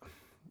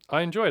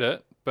enjoyed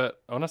it,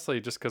 but honestly,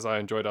 just because I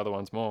enjoyed other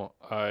ones more,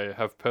 I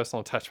have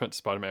personal attachment to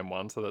Spider-Man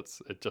 1, so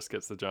it just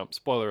gets the jump.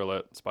 Spoiler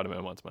alert: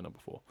 Spider-Man 1's my number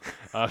 4.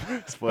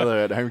 Spoiler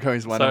alert,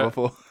 Homecoming's my so- number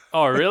 4.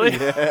 Oh, really?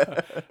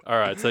 Yeah. All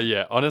right, so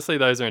yeah, honestly,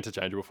 those are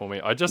interchangeable for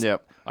me.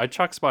 Yep. I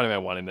chuck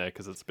Spider-Man 1 in there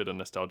because it's a bit of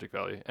nostalgic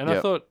value, and I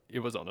Yep. thought it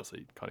was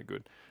honestly kind of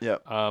good.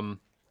 Yep.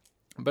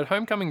 But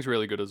Homecoming's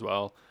really good as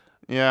well.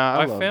 Yeah,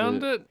 I loved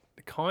found it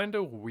kind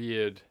of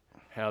weird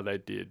how they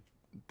did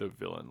the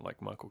villain,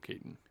 like Michael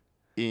Keaton.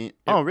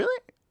 Oh,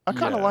 really? I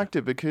kind of Yeah. liked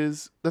it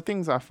because the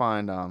things I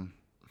find, I'm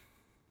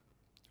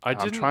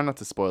trying not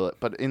to spoil it,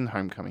 but in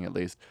Homecoming at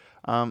least,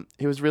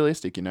 he was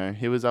realistic.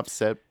 He was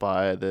upset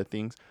by the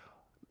things.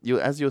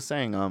 As you're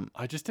saying,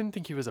 I just didn't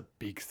think he was a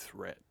big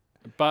threat.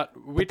 But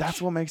that's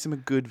what makes him a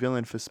good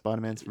villain for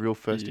Spider-Man's real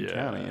first Yeah,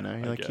 encounter.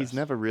 I Like he's guess.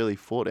 never really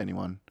fought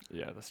anyone.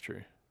 Yeah, that's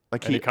true.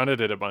 Like And he kind of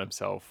did it by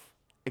himself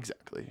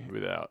exactly,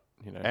 without,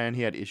 and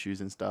he had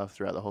issues and stuff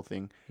throughout the whole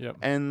thing. Yep.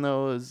 And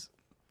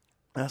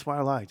that's what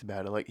I liked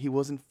about it. Like he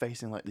wasn't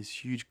facing like this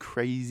huge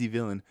crazy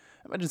villain.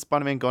 Imagine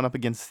Spider-Man going up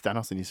against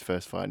Thanos in his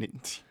first fight. He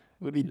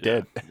would be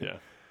dead.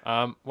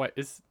 Yeah. Wait,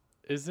 is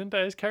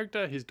Zendaya's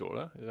character his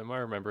daughter? Am I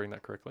remembering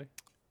that correctly?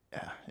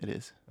 Yeah, it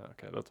is.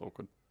 Okay, that's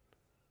awkward.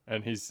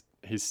 And he's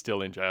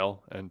still in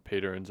jail, and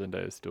Peter and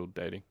Zendaya are still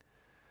dating.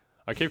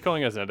 I keep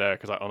calling her Zendaya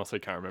because I honestly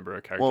can't remember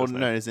her character's Well, name.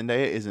 no,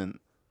 Zendaya isn't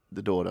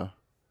the daughter.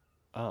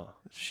 Oh.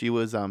 She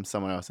was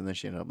someone else, and then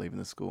she ended up leaving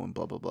the school and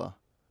blah blah blah.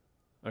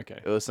 Okay.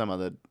 It was some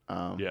other.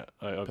 Yeah,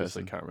 I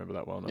obviously person. can't remember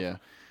that well enough.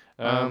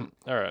 Yeah.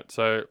 All right,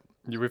 so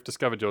we've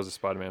discovered yours is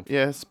Spider-Man.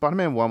 Yeah.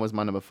 Spider-Man 1 was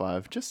my number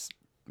 5, just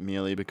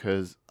merely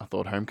because I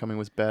thought Homecoming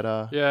was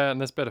better. Yeah, and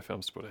there's better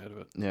films to put ahead of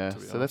it. Yeah. to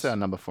be So that's honest. our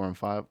number 4 and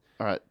 5.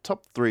 All right.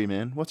 Top 3,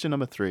 man. What's your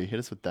number 3? Hit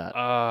us with that.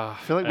 I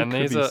feel like we and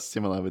could these be are.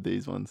 similar with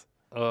these ones.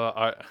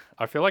 I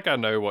feel like I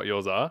know what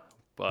yours are,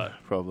 but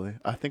Probably.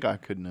 I think I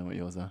could know what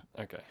yours are.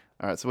 okay.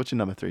 All right. So what's your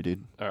number 3,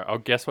 dude? All right, I'll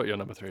guess what your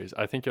number 3 is.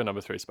 I think your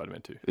number 3 is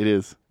Spider-Man 2. It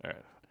is. All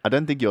right, I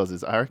don't think yours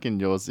is. I reckon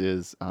yours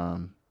is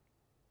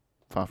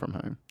Far From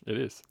Home. it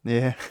is.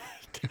 Yeah.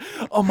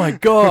 Oh my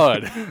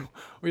god,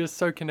 we are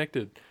so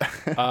connected.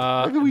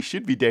 Maybe we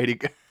should be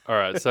dating. All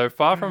right, so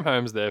Far From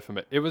Home's there for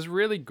me. It was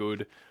really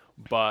good,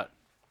 but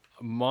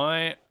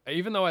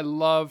even though I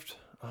loved,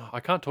 I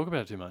can't talk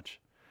about it too much.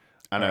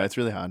 I know, Alright. it's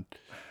really hard.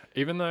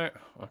 Even though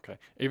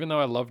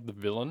I loved the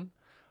villain,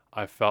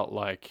 I felt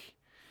like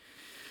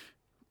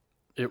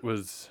it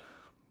was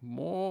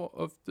more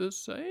of the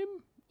same.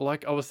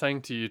 Like I was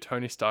saying to you,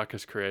 Tony Stark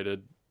has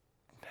created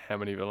how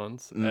many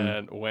villains?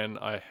 And when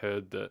I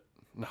heard that,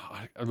 no,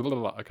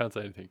 I can't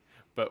say anything.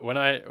 But when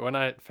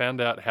I found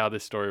out how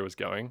this story was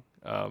going,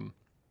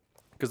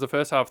 because the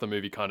first half of the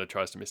movie kind of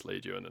tries to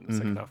mislead you, and then the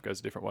second half goes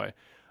a different way.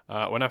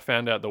 When I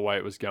found out the way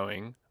it was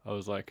going, I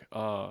was like,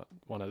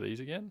 one of these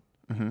again.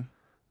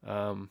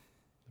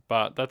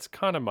 But that's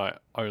kind of my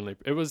only.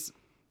 It was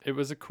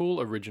a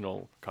cool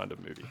original kind of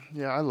movie.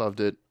 Yeah, I loved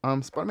it.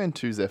 Spider-Man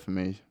 2's there for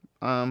me.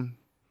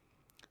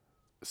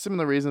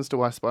 Similar reasons to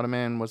why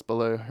Spider-Man was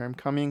below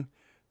Homecoming.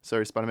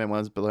 Sorry, Spider-Man 1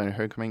 was below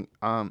Homecoming.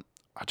 I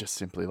just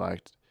simply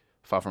liked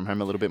Far From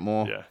Home a little bit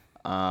more. Yeah.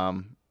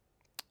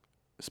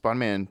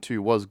 Spider-Man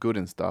 2 was good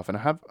and stuff, and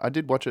I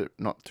did watch it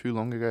not too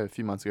long ago, a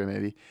few months ago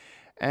maybe,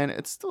 and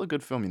it's still a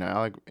good film. You know,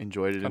 I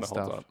enjoyed it and Kinda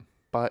holds stuff. up.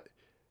 But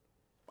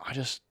I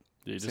just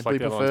You just simply like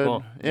the other ones preferred.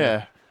 more.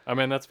 Yeah. I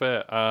mean, that's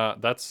fair.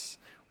 That's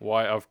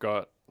why I've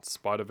got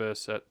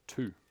Spider-Verse at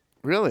 2.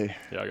 Really?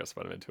 Yeah, I got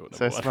Spider-Man 2 at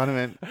So number 1.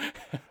 Spider-Man,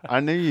 I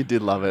knew you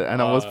did love it,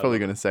 and I was I probably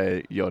love going to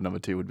say your number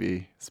 2 would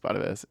be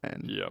Spider-Verse,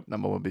 and Yep.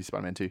 number 1 would be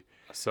Spider-Man 2.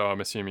 So I'm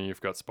assuming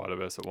you've got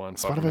Spider-Verse at 1. Far From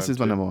Spider-Verse Home is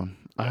my 2. number 1.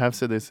 I have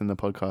said this in the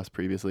podcast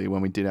previously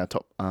when we did our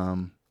top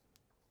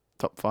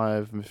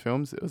 5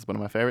 films. It was one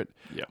of my favorite.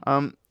 Yeah.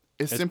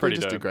 It's It's simply pretty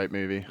just a dope. great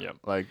movie. Yep.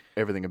 Like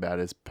everything about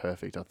it is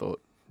perfect, I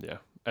thought. Yeah.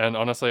 And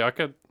honestly,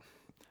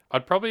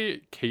 I'd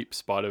probably keep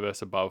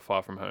Spider-Verse above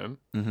Far From Home,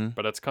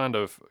 but it's kind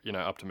of,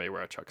 up to me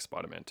where I chuck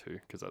Spider-Man 2,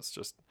 because that's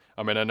just,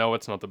 I mean, I know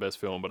it's not the best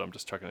film, but I'm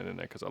just chucking it in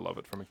there because I love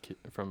it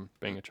from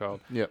being a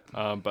child. Yep.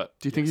 But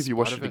Do you think if you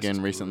watched it Spider-Verse again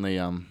 2 recently,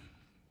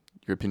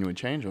 your opinion would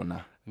change or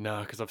nah?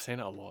 No, because I've seen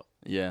it a lot.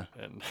 Yeah.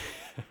 And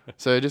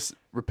So just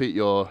repeat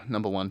your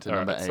number 1 to All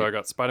number right, 8. so I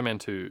got Spider-Man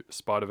 2,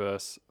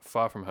 Spider-Verse,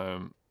 Far From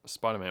Home,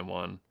 Spider-Man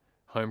 1,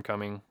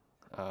 Homecoming,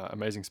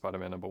 Amazing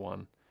Spider-Man number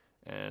 1,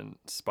 and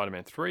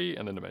Spider-Man 3,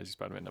 and then Amazing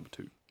Spider-Man number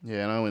 2.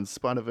 Yeah, and I went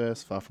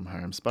Spider-Verse, Far From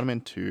Home,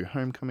 Spider-Man 2,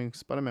 Homecoming,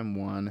 Spider-Man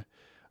 1,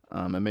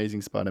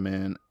 Amazing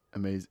Spider-Man,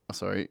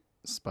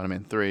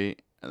 Spider-Man 3,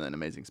 and then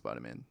Amazing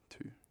Spider-Man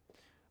 2.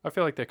 I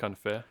feel like they're kind of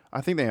fair.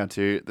 I think they are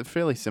too. They're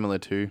fairly similar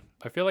too.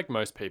 I feel like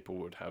most people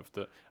would have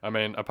I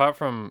mean, apart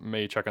from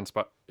me chucking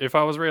if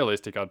I was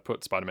realistic, I'd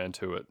put Spider-Man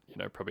 2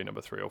 at, probably number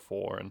 3 or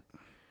 4, and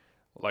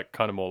like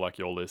kind of more like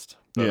your list.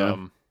 But,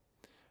 Yeah.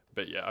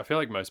 But yeah, I feel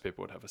like most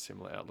people would have a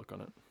similar outlook on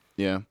it.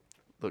 Yeah.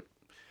 Look,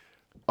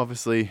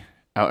 obviously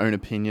our own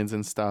opinions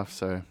and stuff,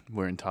 so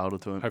we're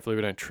entitled to it. Hopefully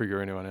we don't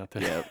trigger anyone out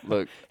there. Yeah,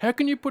 look, How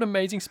can you put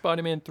Amazing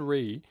Spider-Man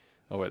 3?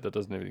 Oh wait, that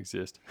doesn't even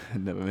exist.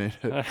 never made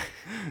it.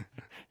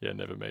 Yeah,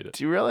 never made it.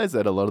 Do you realize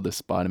that a lot of the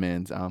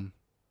Spider-Mans,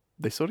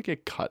 they sort of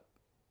get cut?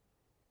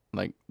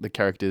 Like the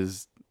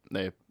characters,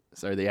 the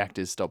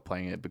actors stop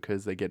playing it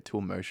because they get too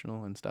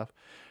emotional and stuff.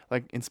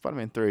 Like in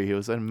Spider-Man 3, he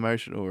was an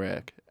emotional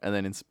wreck, and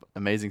then in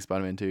Amazing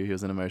Spider-Man 2, he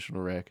was an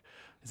emotional wreck.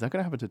 Is that going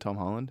to happen to Tom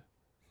Holland?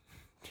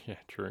 Yeah,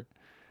 true.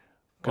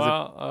 'Cause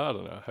Well, I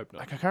don't know. I hope not.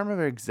 Like I can't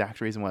remember the exact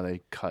reason why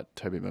they cut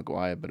Tobey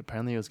Maguire, but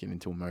apparently he was getting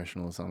too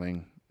emotional or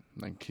something.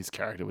 Like his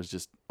character was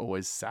just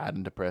always sad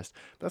and depressed.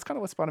 But that's kind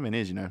of what Spider-Man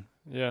is,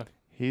 Yeah.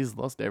 He's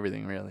lost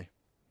everything, really.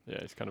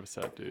 Yeah, he's kind of a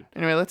sad dude.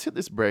 Anyway, let's hit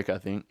this break, I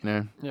think.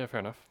 Yeah, fair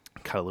enough.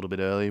 Cut a little bit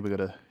early. We got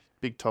a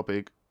big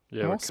topic.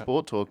 Yeah, More we're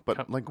sport talk, but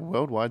can't- like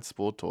worldwide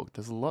sport talk.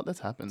 There's a lot that's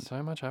happened.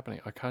 so much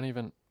happening. I can't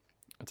even.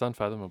 It's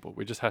unfathomable.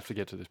 We just have to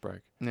get to this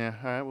break. Yeah,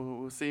 all right.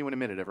 We'll see you in a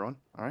minute, everyone.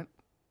 All right.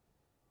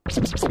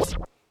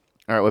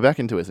 All right, we're back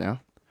into it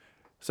now.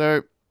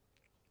 So,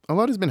 a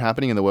lot has been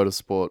happening in the world of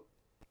sport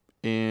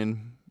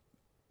in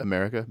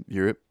America,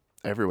 Europe,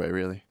 everywhere,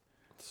 really.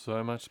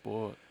 So much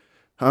sport.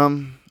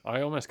 I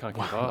I almost can't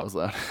keep that up. was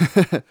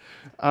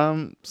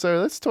loud. So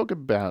let's talk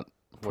about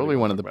What probably do you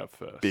one of talk the about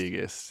first?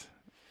 biggest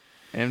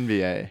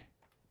NBA.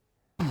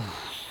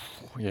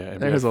 Yeah,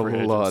 There's a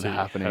free lot agency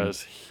happening.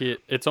 Has hit.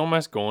 It's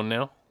almost gone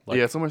now. Like,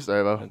 Yeah, it's almost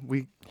over.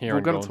 We here were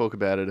and going to gone. talk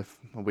about it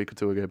a week or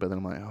two ago, but then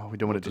I'm like, we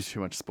don't want to do too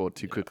much sport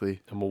too quickly,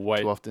 And we'll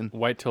wait. too often.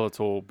 Wait till it's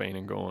all been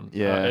and gone.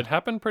 Yeah. It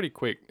happened pretty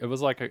quick. It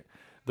was like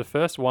The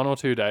first 1 or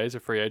 2 days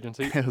of free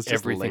agency, It was just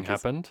everything Lakers.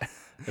 happened.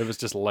 It was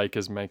just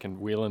Lakers making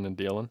wheeling and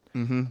dealing.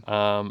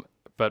 Mm-hmm.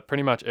 But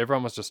pretty much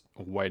everyone was just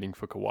waiting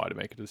for Kawhi to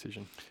make a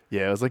decision.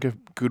 Yeah, it was like a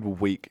good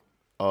week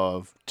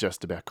of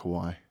just about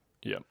Kawhi.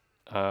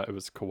 It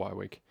was Kawhi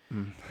week.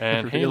 Mm.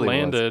 And It he really was.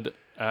 landed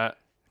at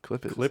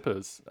Clippers.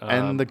 Clippers.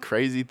 And the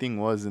crazy thing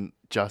wasn't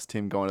just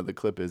him going to the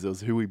Clippers. It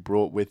was who he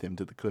brought with him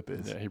to the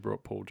Clippers. yeah, he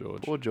brought Paul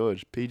George. Poor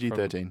George,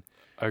 PG-13.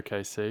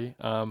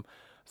 OKC.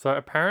 So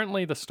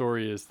apparently the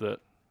story is that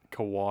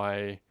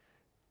Kawhi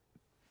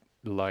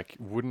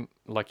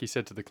he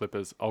said to the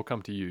Clippers, I'll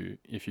come to you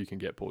if you can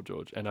get Paul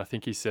George. And I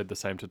think he said the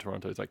same to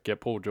Toronto. He's like,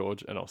 get Paul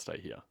George and I'll stay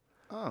here.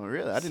 Oh,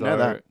 really? I didn't know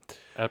that.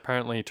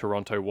 Apparently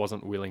Toronto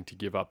wasn't willing to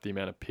give up the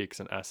amount of picks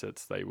and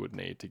assets they would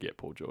need to get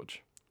Paul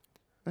George.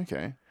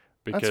 Okay.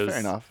 Because That's fair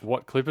enough.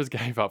 what Clippers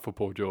gave up for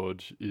Paul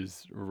George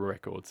is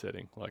record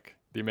setting. Like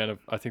the amount of,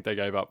 I think they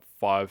gave up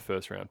 5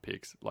 first-round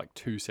picks, like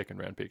 2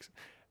 second-round picks.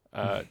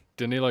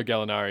 Danilo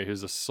Gallinari,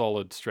 who's a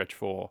solid stretch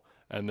 4,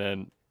 and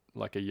then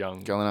like a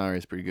young Gallinari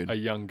is pretty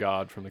good.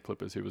 guard from the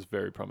Clippers who was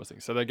very promising.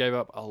 So they gave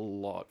up a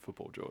lot for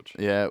Paul George.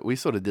 Yeah, we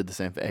sort of did the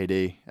same for AD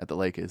at the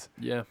Lakers.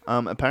 Yeah.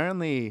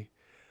 Apparently,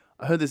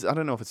 I heard this. I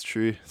don't know if it's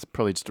true. It's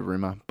probably just a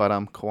rumor. But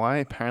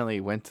Kawhi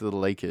apparently went to the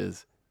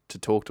Lakers to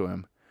talk to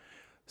him,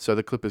 so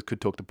the Clippers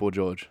could talk to Paul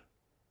George.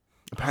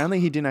 Apparently,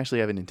 he didn't actually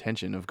have an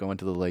intention of going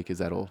to the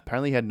Lakers at all.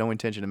 Apparently, he had no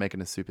intention of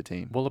making a super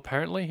team. Well,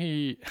 apparently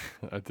he.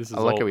 This is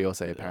I like how we all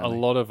say apparently. a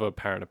lot of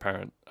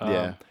apparent.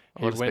 Yeah,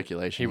 a lot of went,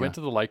 speculation. He went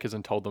to the Lakers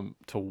and told them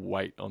to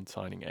wait on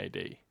signing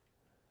AD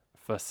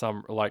for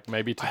some, like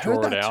maybe to I heard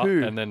draw it that out,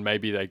 too. and then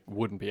maybe they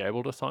wouldn't be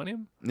able to sign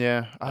him.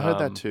 Yeah, I heard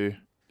that too.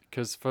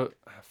 Because for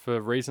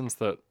reasons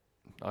that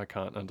I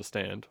can't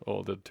understand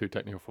or that are too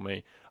technical for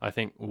me, I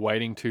think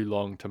waiting too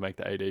long to make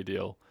the AD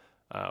deal,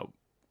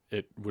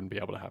 it wouldn't be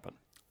able to happen.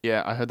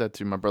 Yeah, I heard that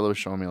too. My brother was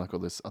showing me like all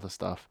this other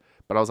stuff,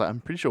 but I was like,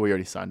 I'm pretty sure we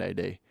already signed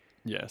AD.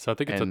 Yeah, so I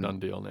think it's And a done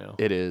deal now.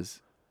 It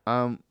is.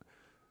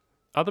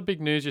 Other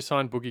big news: you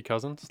signed Boogie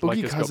Cousins. Boogie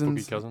Lakers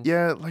Cousins. got Boogie Cousins.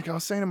 Yeah, like I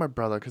was saying to my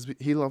brother, because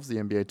he loves the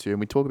NBA too, and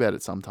we talk about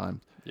it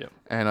sometimes. Yeah.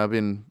 And I've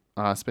been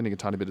spending a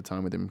tiny bit of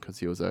time with him because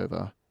he was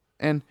over,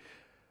 and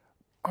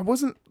I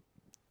wasn't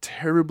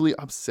terribly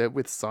upset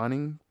with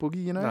signing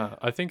Boogie. You know. Nah,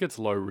 I think it's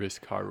low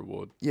risk, high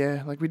reward.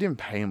 Yeah, like we didn't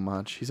pay him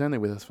much. He's only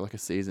with us for like a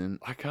season.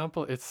 I can't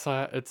believe it's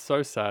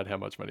so sad how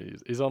much money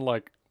he's on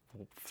like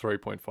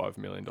 $3.5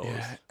 million,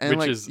 Yeah. And which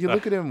like is you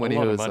look at him when a he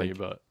lot was of money, like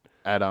but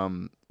at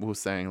we were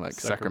saying like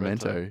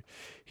Sacramento. Sacramento,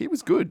 he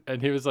was good.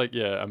 and he was like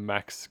a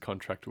max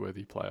contract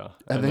worthy player,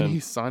 And then he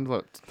signed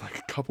like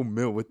a couple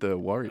mil with the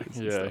Warriors.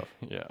 And stuff.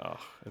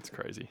 it's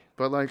crazy.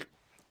 But like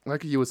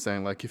you were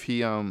saying, like if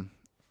he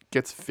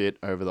gets fit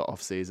over the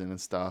off season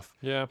and stuff,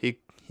 Yeah,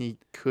 he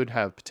could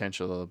have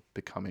potential of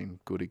becoming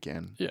good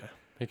again. yeah,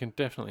 he can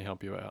definitely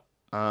help you out.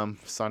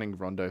 Signing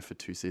Rondo for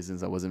 2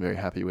 seasons, I wasn't very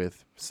happy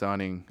with.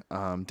 Signing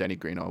Danny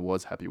Green, I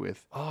was happy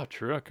with. Oh,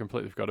 true. I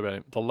completely forgot about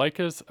him. The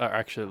Lakers are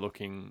actually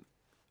looking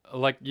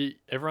like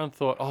everyone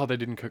thought, oh, they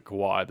didn't cut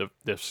Kawhi.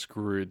 They're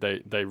screwed.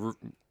 They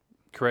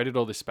created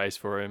all this space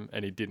for him,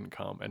 and he didn't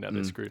come, and now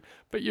they're screwed.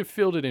 But you've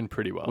filled it in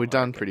pretty well. We've I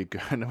done reckon. pretty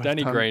good. We've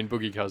Danny done- Green,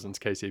 Boogie Cousins,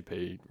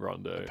 KCP,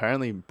 Rondo.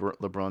 Apparently,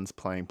 LeBron's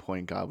playing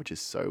point guard, which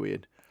is so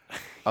weird.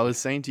 I was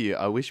saying to you,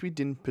 I wish we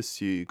didn't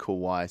pursue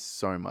Kawhi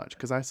so much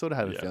because I sort of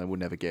had a feeling we'd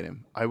never get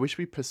him. I wish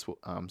we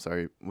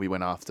we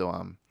went after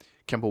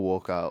Kemba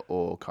Walker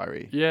or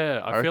Kyrie. Yeah,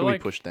 I I reckon feel we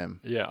like pushed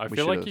them. Yeah, I We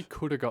feel like should've. you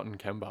could have gotten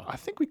Kemba, I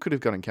think we could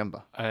have gotten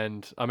Kemba.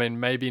 and I mean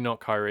maybe not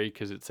Kyrie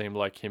because it seemed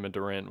like him and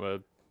Durant were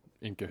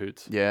in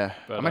cahoots. Yeah,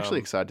 But, I'm actually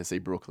excited to see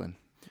Brooklyn.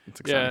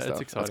 It's exciting Yeah, it's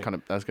stuff.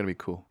 exciting. That's gonna be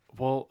cool.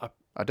 Well,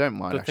 I don't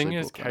mind. the actually thing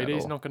is, Brooklyn at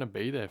KD's all. not going to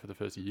be there for the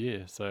first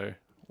year, so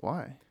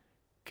Why?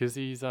 because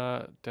he's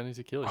Danny's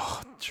Achilles.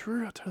 Oh,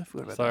 true. I totally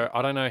forgot about So that.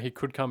 I don't know. He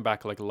could come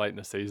back like late in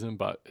the season,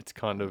 but it's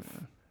kind of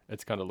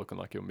looking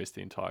like he'll miss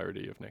the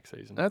entirety of next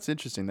season. That's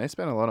interesting. They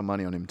spent a lot of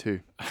money on him too.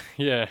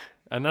 Yeah,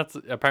 and that's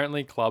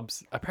apparently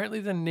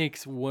the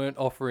Knicks weren't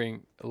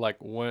going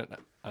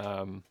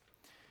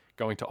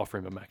to offer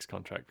him a max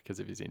contract because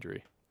of his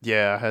injury,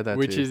 Yeah, I heard that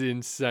which too. is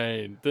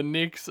insane. The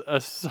Knicks are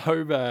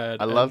so bad.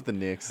 I and love the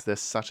Knicks. They're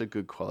such a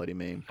good quality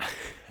meme.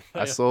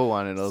 they I are saw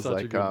one and it was such a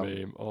like good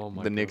meme. Oh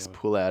my the Knicks God.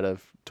 pull out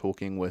of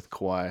talking with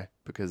Kawhi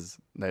because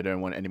they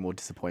don't want any more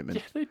disappointment.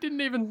 Yeah, they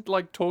didn't even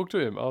like talk to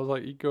him. I was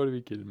like, you got to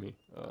be kidding me.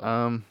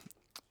 Oh.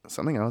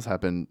 Something else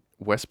happened.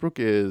 Westbrook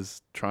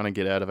is trying to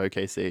get out of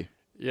OKC.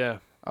 Yeah,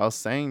 I was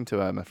saying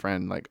to my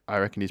friend, like, I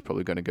reckon he's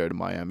probably going to go to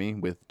Miami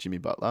with Jimmy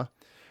Butler.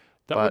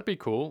 that But, would be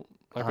cool.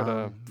 I got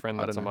a friend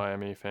I that's a don't know.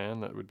 Miami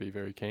fan that would be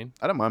very keen.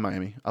 I don't mind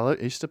Miami. I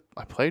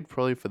played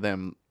probably for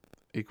them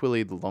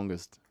equally the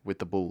longest with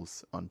the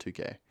Bulls on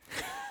 2K.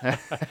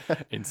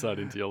 Insight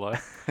into your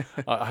life.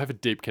 I have a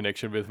deep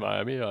connection with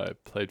Miami. I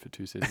played for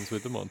 2 seasons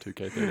with them on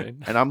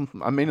 2K13. And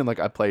I mean, like,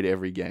 I played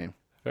every game.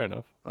 Fair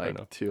enough. Fair like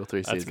enough. 2 or 3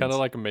 That's seasons. kind of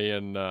like me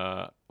and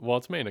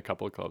it's me in a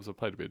couple of clubs. I've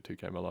played a bit of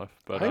 2K in my life,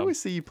 but I always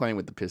see you playing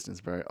with the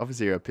Pistons, bro.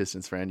 Obviously, you're a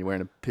Pistons fan. You're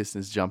wearing a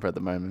Pistons jumper at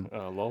the moment.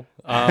 oh lol.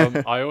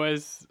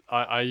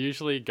 I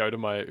usually go to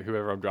my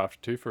whoever I'm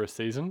drafted to for a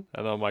season,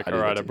 and I'm like, I all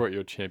do that right, I too. brought you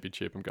a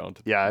championship. I'm going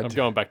to Yeah, I'm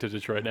going back to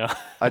Detroit now.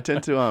 I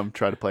tend to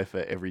try to play for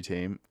every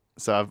team.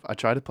 So I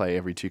try to play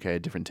every 2K a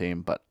different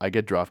team, but I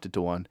get drafted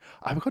to one.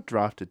 I got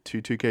drafted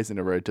 2 2Ks in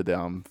a row to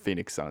the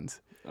Phoenix Suns,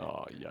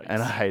 Oh yikes!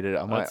 and I hated it.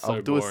 I'm That's like, I'll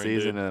so do a boring,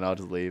 season dude. and then I'll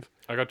just leave.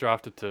 I got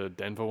drafted to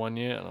Denver one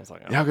year, and I was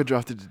like, Yeah, I got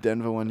drafted to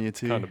Denver one year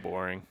too. kind of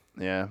boring.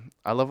 Yeah,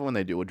 I love it when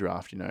they do a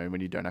draft. When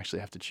you don't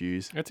actually have to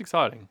choose. It's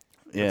exciting.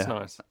 Yeah. It's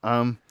nice.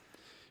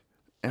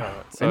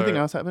 So Anything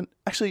else happen?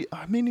 Actually,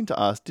 I'm meaning to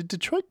ask, did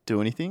Detroit do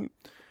anything?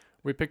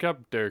 we pick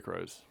up Derrick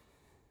Rose.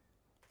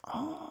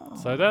 Oh.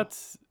 So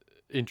that's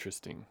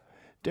interesting.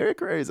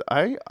 Derrick Rose.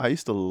 I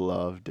used to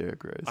love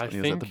Derrick Rose I when he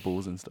was at the think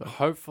Bulls and stuff.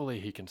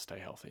 Hopefully he can stay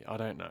healthy. I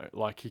don't know.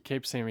 Like he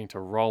keeps seeming to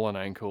roll an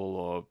ankle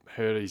or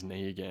hurt his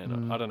knee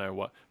again. I don't know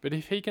what. But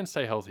if he can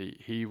stay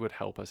healthy, he would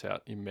help us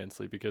out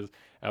immensely because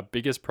our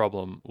biggest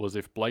problem was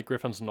if Blake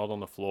Griffin's not on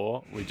the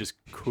floor, we just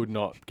could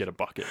not get a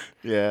bucket.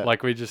 Yeah.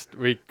 Like we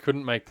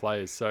couldn't make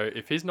plays. So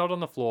if he's not on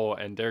the floor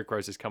and Derrick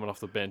Rose is coming off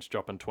the bench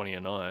dropping 20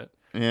 a night,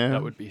 yeah.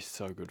 that would be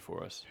so good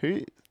for us.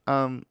 Who?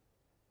 I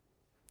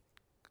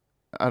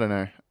don't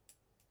know.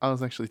 I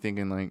was actually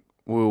thinking like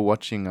we were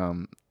watching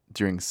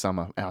during our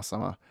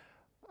summer.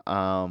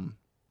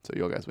 So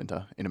your guys'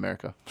 winter in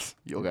America.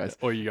 Your guys.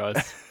 Or you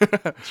guys.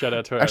 Shout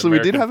out to our Actually, we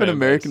did American have an fan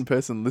American base.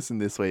 person listen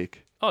this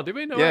week. Oh, did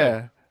we? No way.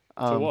 Yeah.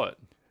 To what?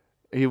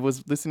 He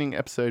was listening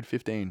episode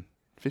 15.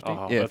 15?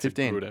 Oh, Yeah, that's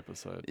 15. a good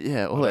episode.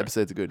 Yeah, all the Okay.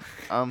 episodes are good.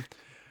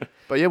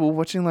 But yeah, we're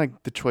watching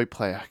like Detroit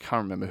play. I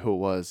can't remember who it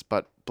was,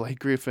 but Blake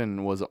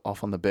Griffin was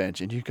off on the bench,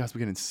 and you guys were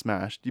getting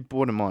smashed. You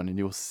brought him on, and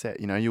you were set.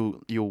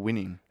 You're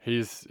winning.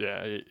 He's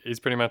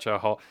pretty much our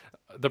whole.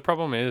 The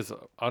problem is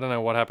I don't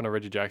know what happened to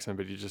Reggie Jackson,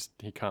 but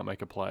he can't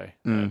make a play,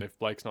 and if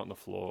Blake's not on the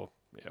floor,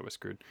 yeah, we're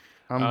screwed.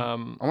 I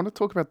want to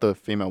talk about the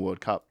Female World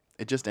Cup.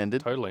 It just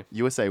ended. Totally,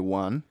 USA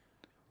won.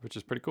 which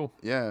is pretty cool.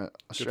 Yeah, for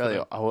Australia.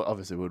 them. I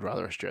obviously would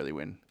rather Australia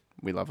win.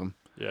 We love them.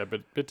 Yeah,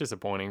 but bit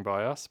disappointing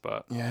by us,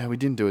 but Yeah, we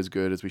didn't do as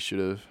good as we should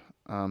have.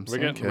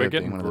 we're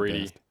getting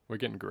greedy. We're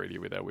getting greedy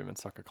with our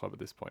women's soccer club at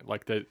this point.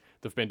 Like they've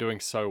been doing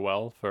so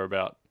well for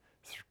about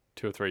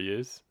 2 or 3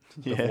 years.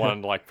 Yeah. They've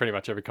won like pretty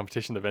much every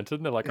competition they've entered,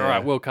 and they're like, Yeah. "All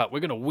right, World Cup, we're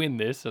gonna win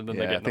this," and then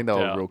they Yeah, I get think they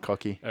knocked were out, real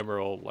cocky. and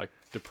we're all like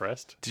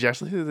depressed. Did you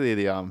actually see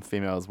the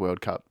Females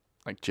World Cup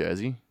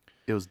jersey?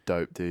 It was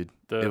dope, dude.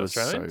 The It was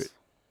so- Australians?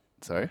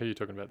 Sorry, Who are you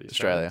talking about? The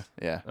Australia.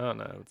 Australians? Yeah, Oh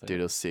no, I would say dude,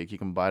 it was sick. You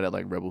can buy it at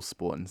like Rebel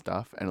Sport and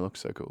stuff, and it looks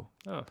so cool.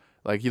 Oh,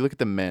 Like you look at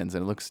the men's,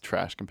 and it looks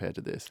trash compared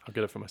to this. I'll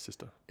get it for my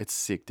sister. It's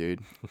sick, dude.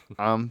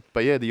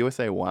 But yeah, the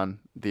USA won.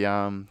 The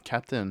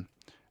captain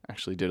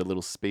actually did a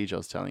little speech. I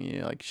was telling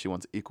you, like she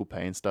wants equal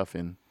pay and stuff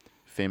in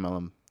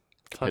female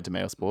compared to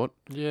male sport.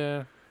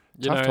 Yeah,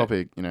 Tough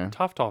topic,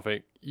 Tough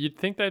topic. You'd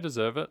think they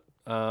deserve it.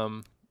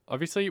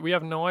 Obviously, we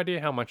have no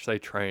idea how much they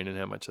train and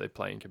how much they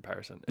play in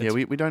comparison. Yeah,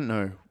 we don't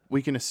know.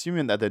 We can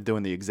assume that they're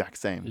doing the exact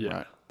same, Yeah.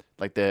 right?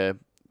 Like they're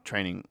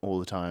training all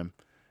the time.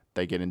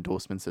 They get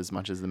endorsements as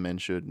much as the men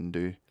should and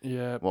do.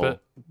 Yeah, Well,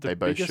 but they the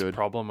both biggest should.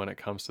 problem when it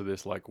comes to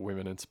this like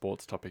women in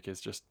sports topic is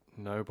just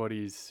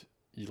nobody's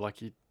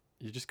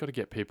you just got to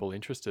get people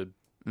interested.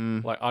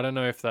 Like I don't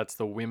know if that's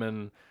the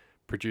women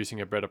producing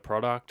a better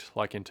product,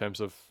 like in terms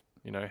of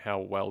how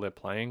well they're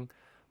playing,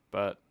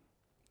 but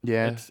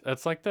Yeah,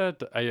 it's like the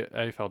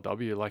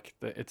AFLW. Like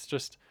it's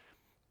just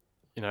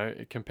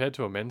compared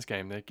to a men's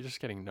game, they're just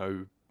getting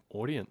no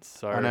audience.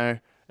 So I know.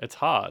 it's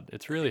hard.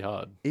 It's really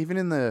hard. Even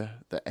in the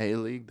A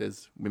League,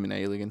 there's women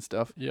A League and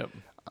stuff. Yep.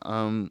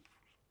 Um,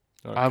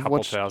 A I've couple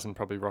watched- thousand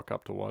probably rock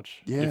up to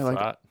watch. Yeah, if like-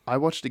 that. I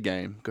watched a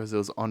game because it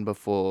was on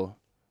before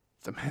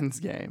the men's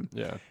game,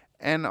 Yeah,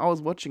 and I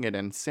was watching it,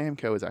 and Sam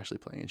Kerr was actually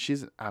playing, and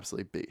she's an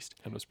absolute beast.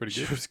 and it was pretty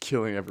She good. was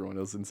killing everyone. It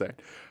was insane.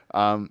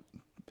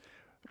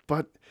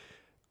 But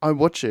I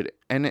watch it,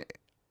 and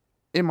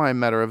in my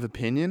matter of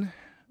opinion,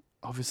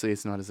 obviously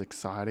it's not as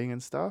exciting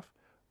and stuff.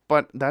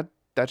 But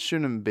that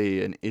shouldn't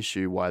be an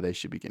issue why they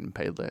should be getting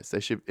paid less. They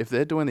should, if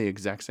they're doing the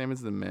exact same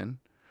as the men.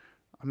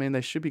 I mean,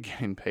 they should be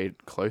getting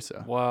paid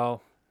closer.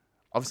 Well,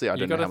 Obviously, I you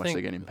don't know gotta how much think,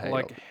 they're getting paid.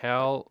 like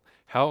how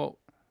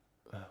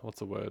what's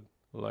the word?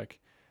 Like,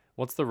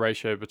 what's the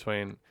ratio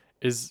between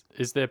is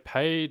their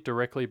pay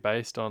directly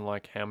based on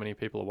like how many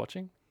people are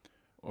watching,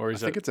 or I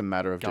is think it it's a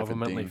matter of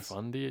different governmentally things.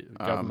 funded?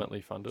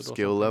 Governmentally funded, or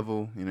Skill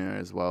something? level,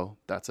 as well.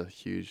 That's a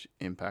huge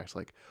impact.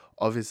 Like,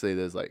 obviously,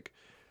 there's like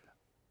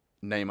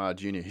Neymar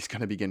Jr. He's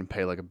going to be getting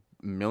paid like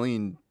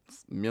millions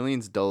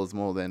of dollars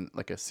more than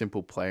like a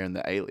simple player in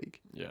the A League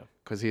Yeah,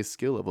 because his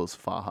skill level is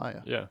far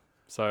higher. yeah.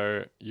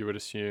 So you would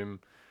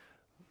assume.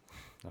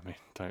 I mean,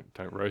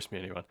 don't roast me,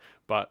 anyone.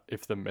 But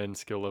if the men's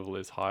skill level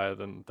is higher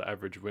than the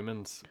average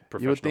women's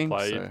professional think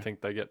player, so. you'd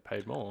think they get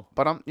paid more.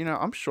 But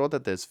I'm sure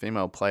that there's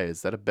female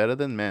players that are better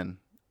than men,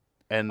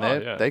 and Oh,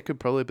 yeah. they could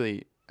probably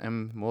be,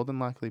 and more than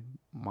likely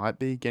might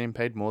be getting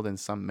paid more than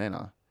some men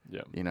are.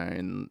 Yeah. You know,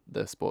 in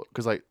the sport,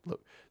 because like,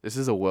 look, this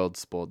is a world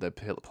sport. The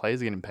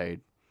players are getting paid,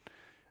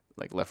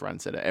 like left, right,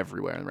 and center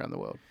everywhere around the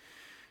world.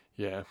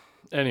 Yeah.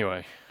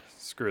 Anyway,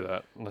 screw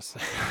that. Let's.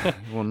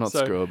 Well, not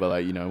So- screw it, but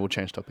like, you know, we'll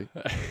change topic.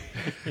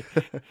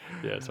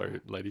 Yeah, sorry,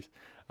 ladies.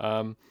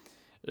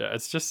 Yeah,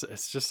 it's just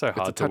so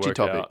hard a touchy to work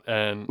topic. out,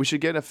 and We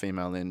should get a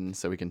female in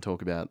so we can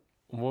talk about.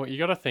 well, you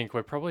got to think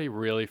we're probably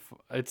really.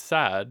 It's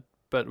sad,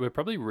 but we're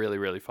probably really,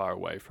 really far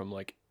away from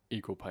like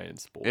equal pay in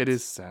sports. It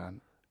is sad.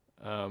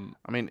 I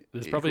mean,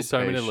 there's probably equal so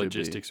pay many should be-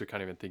 logistics we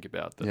can't even think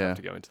about that Yeah. have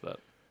to go into that.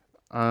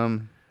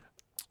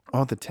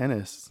 Oh, the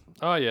tennis.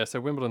 Oh yeah, so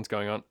Wimbledon's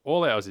going on.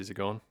 All our Aussies are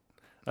gone.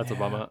 That's a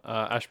bummer.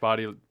 Ash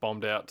Barty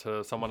bombed out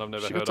to someone I've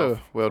never She heard got to of.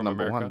 world from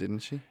number America. one, didn't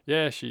she?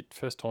 Yeah, she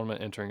first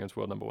tournament entering as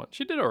world number one.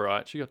 She did all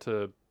right. She got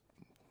to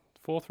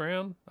fourth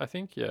round, I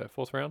think. Yeah,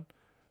 fourth round,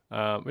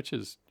 which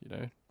is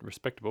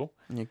respectable.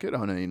 Yeah, good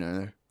on her, you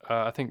know.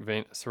 I think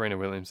Serena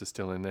Williams is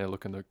still in there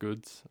looking the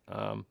goods.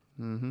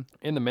 Mm-hmm.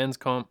 In the men's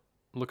comp,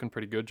 looking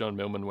pretty good. John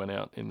Millman went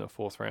out in the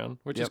fourth round,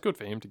 which is Yep. good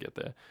for him to get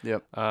there.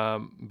 Yep.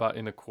 But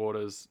in the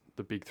quarters,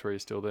 the big three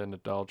is still there: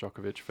 Nadal,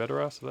 Djokovic,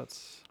 Federer. So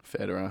that's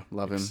Federer,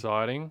 love him.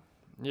 exciting.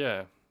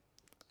 Yeah,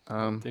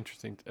 Um, it's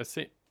interesting.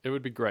 It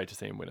would be great to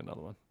see him win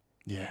another one.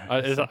 yeah.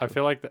 I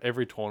feel like that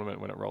every tournament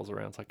when it rolls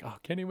around, it's like, oh,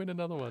 can he win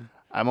another one?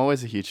 I'm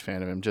always a huge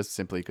fan of him, just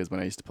simply because when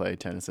I used to play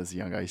tennis as a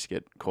young guy, I used to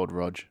get called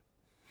Rog.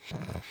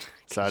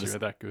 So I You just, were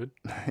that good.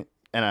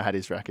 and I had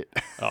his racket.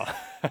 Oh,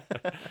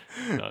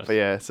 nice. But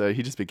yeah, so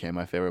he just became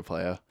my favorite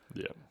player.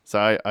 Yeah, So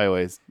I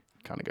always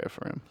kind of go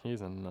for him.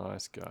 he's a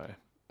nice guy.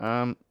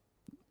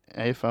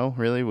 AFL,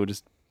 really? We'll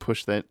just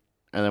push that,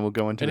 and then we'll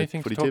go into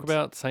Anything the to footy talk tips.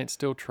 about? Saints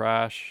still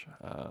trash.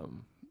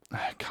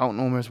 Carlton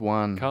almost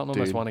won. Carlton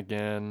almost dude. won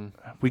again.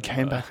 We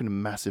came back in a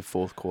massive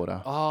fourth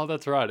quarter. Oh,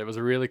 that's right. It was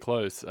really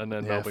close, and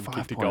then Yeah, Melbourne 5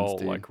 kicked a points, goal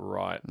dude. like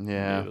right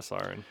Yeah. near the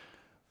siren.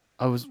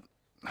 I was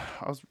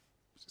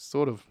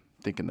sort of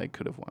thinking they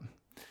could have won.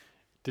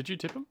 Did you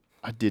tip him?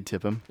 I did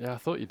tip them. Yeah, I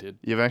thought you did.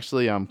 You've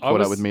actually caught up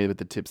with was- me with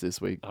the tips this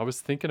week. I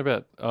was thinking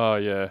about. Oh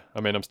yeah.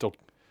 I mean, I'm still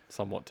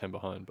somewhat 10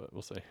 behind, but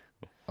we'll see.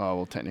 Oh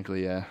well,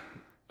 technically, yeah.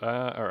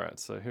 All right.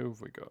 So who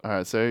have we got? All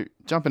right, so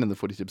jumping into the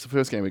footy tips. The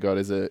first game we got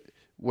is a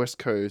West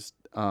Coast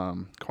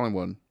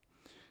Collingwood.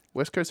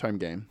 West Coast home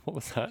game. What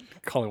was that?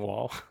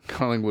 Collingwood.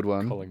 Collingwood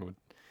won. Collingwood.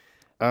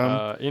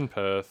 Um, In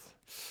Perth.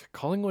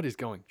 Collingwood is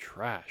going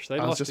trash. They I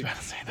was lost. just about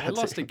to say They that.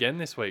 lost too. again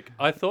this week.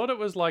 I thought it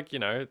was like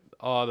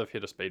they've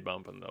hit a speed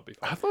bump and they'll be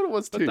I fine. thought it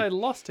was But too. they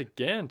lost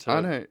again to. I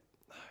know.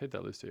 Who'd they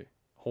lose to?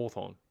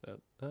 Hawthorn.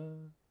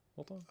 Hawthorn.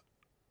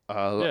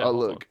 Oh, Hawthorn.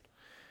 look.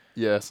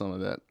 Yeah, something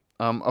like that.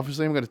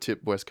 Obviously, I'm going to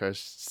tip West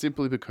Coast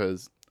simply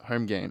because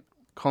home game.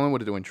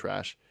 Collingwood are doing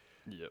trash.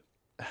 Yep.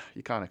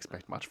 You can't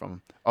expect much from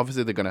them.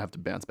 Obviously, they're going to have to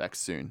bounce back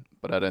soon,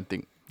 but I don't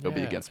think it'll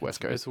be Yeah, against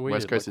West it's Coast. weird.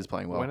 West Coast Like, is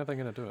playing well. When are they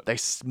going to do it? They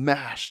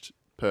smashed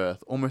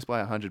Perth almost by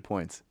 100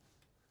 points.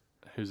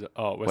 Who's it?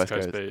 Oh, West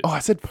Coast beat. Oh, I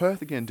said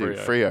Perth again, dude.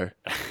 Frio.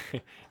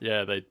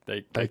 Yeah, they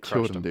They crushed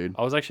killed them, them, dude.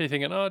 I was actually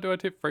thinking, oh, do I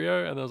tip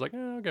Frio? And I was like,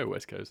 I'll go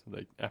West Coast. And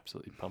they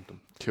absolutely pumped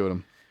them. Killed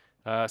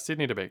them.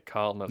 Sydney to beat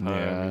Carlton at home.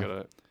 Yeah. You got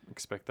to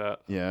expect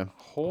that. Yeah.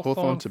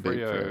 Hawthorn to beat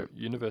Freo, Freo.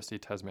 University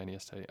of Tasmania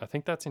State. I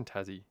think that's in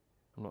Tassie.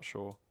 I'm not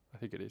sure. I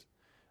think it is.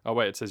 Oh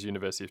wait, it says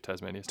University of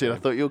Tasmania State. Dude, I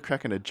thought you were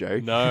cracking a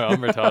joke. No, I'm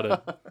retarded.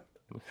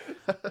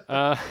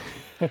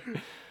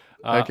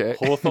 Okay.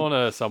 Hawthorn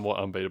are somewhat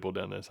unbeatable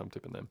down there, so I'm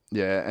tipping them.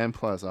 Yeah, and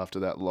plus after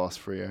that loss,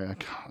 Frio, I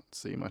can't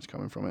see much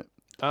coming from it.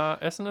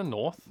 Essendon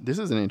North. This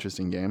is an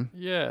interesting game.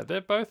 Yeah,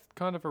 they're both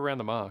kind of around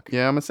the mark.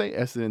 Yeah, I'm going to say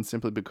Essendon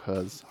simply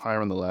because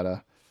higher on the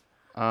ladder.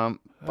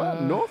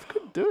 But North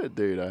could do it,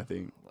 dude, I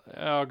think.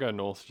 I'll go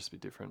North, just be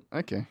different.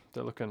 Okay.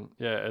 They're looking,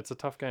 yeah, it's a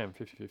tough game,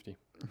 50-50.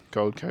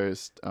 Gold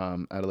Coast,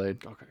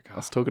 Adelaide. Okay, I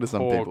was talking to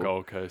some poor people.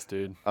 Gold Coast,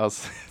 dude. I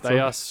was They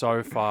are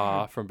so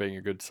far from being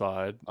a good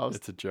side.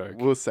 It's a joke.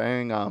 We were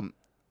saying,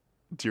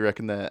 do you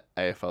reckon the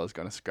AFL is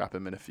going to scrap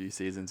them in a few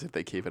seasons if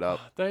they keep it up?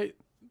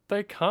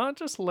 They can't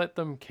just let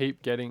them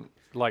keep getting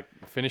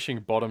finishing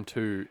bottom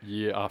two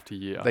year after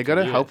year. They got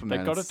to help them They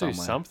out got to do somewhere.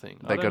 something.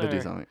 They got to do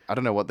something. I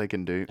don't know what they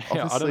can do.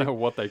 Yeah, I don't know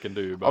what they can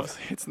do, but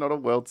Obviously, it's not a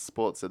world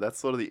sport, so that's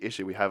sort of the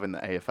issue we have in the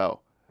AFL.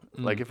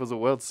 Like, if it was a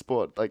world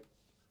sport, like,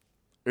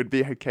 it'd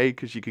be okay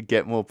because you could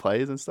get more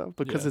players and stuff.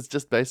 Because Yeah. it's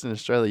just based in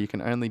Australia, you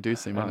can only do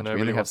so much. We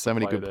nobody only have wants so to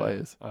many play good there.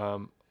 players.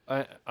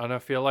 And I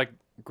feel like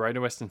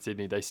Greater Western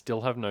Sydney, they still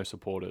have no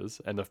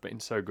supporters, and they've been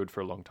so good for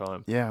a long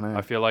time. Yeah, I know.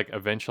 I feel like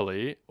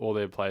eventually all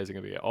their players are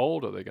going to get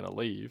old, or they're going to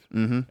leave,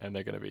 Mm-hmm. and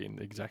they're going to be in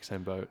the exact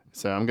same boat.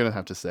 So I'm going to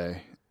have to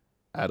say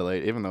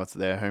Adelaide, even though it's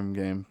their home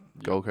game,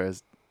 Gold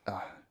Coast,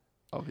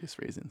 obvious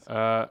reasons.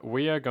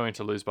 We are going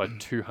to lose by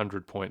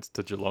 200 points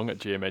to Geelong at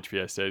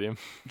GMHBA Stadium.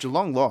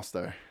 Geelong lost,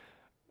 though.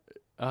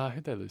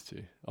 Who'd they lose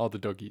to? Oh, the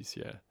Doggies,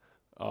 yeah.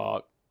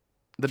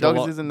 The Geelong-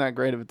 Dogs isn't that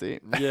great of a team.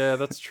 Yeah,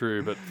 that's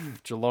true, but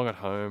Geelong at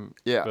home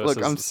Yeah, versus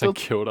look, I'm St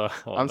Kilda.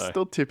 Oh, I'm no.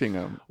 still tipping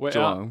them. We're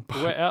Geelong.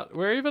 out.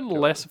 We're even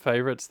less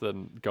favourites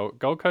than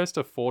Gold Coast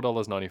are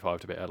 $4.95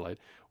 to beat Adelaide.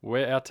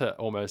 We're out to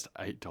almost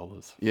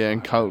 $8. Yeah,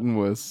 and Carlton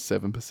was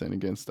 7%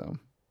 against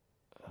them.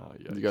 Oh,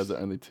 You guys are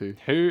only two.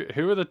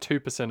 Who are the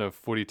 2%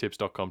 of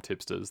footytips.com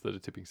tipsters that are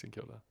tipping St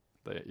Kilda?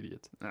 They're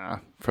idiots.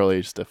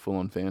 Probably just a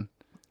full-on fan.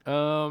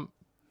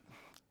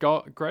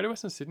 Greater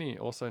Western Sydney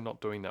also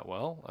not doing that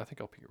well. I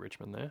think I'll pick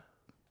Richmond there.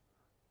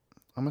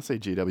 I'm going to say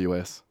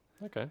GWS.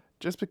 Okay.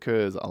 Just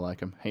because I like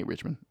them. Hate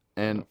Richmond.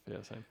 And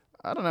yeah, same.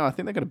 I don't know. I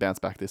think they're going to bounce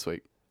back this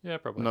week. Yeah,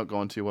 probably. Not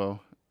going too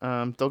well.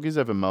 Doggies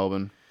over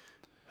Melbourne.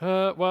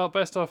 Well,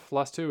 based off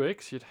last 2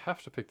 weeks, you'd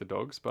have to pick the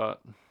Dogs,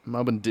 but...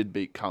 Melbourne did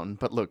beat Carlton,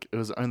 but look, it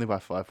was only by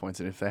 5 points,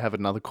 and if they have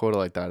another quarter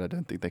like that, I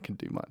don't think they can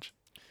do much.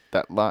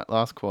 That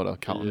last quarter,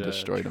 Carlton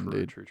destroyed them,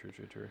 dude. True.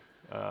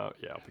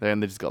 They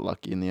just got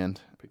lucky in the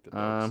end. Pick the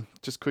Dogs.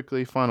 Just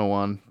quickly, final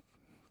one.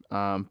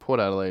 Port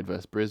Adelaide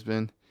versus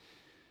Brisbane.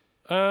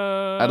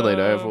 Adelaide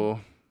Oval.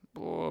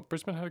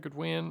 Brisbane had a good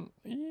win.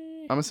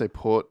 I'm going to say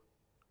Port.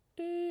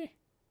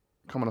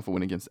 Coming off a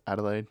win against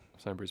Adelaide.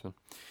 Same Brisbane.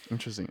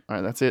 Interesting. All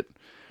right, that's it.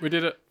 We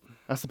did it.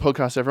 That's the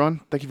podcast,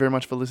 everyone. Thank you very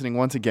much for listening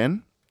once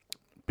again.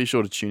 Be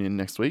sure to tune in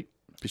next week.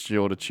 Be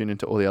sure to tune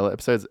into all the other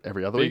episodes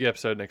every other week. Big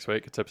episode next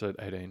week. It's episode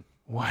 18.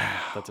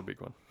 Wow. That's a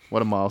big one.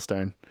 What a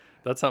milestone.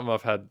 That's something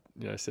I've had,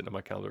 sitting on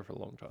my calendar for a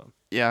long time.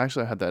 Yeah, I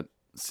actually had that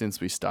since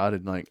we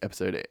started, like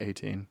episode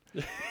 18.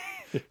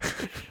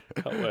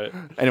 Can't wait.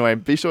 Anyway,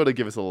 be sure to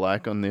give us a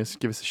like on this.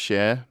 Give us a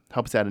share.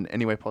 Help us out in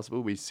any way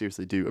possible. We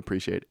seriously do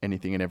appreciate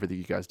anything and everything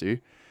you guys do.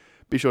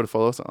 Be sure to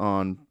follow us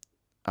on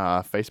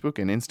Facebook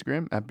and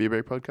Instagram at Beer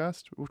Break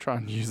Podcast. We'll try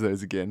and use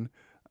those again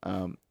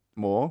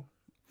more.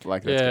 We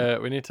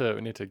need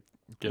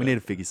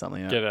to figure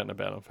something out. Get out and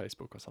about on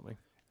Facebook or something.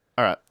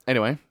 All right.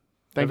 Anyway,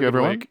 thank you,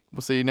 everyone.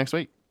 We'll see you next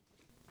week.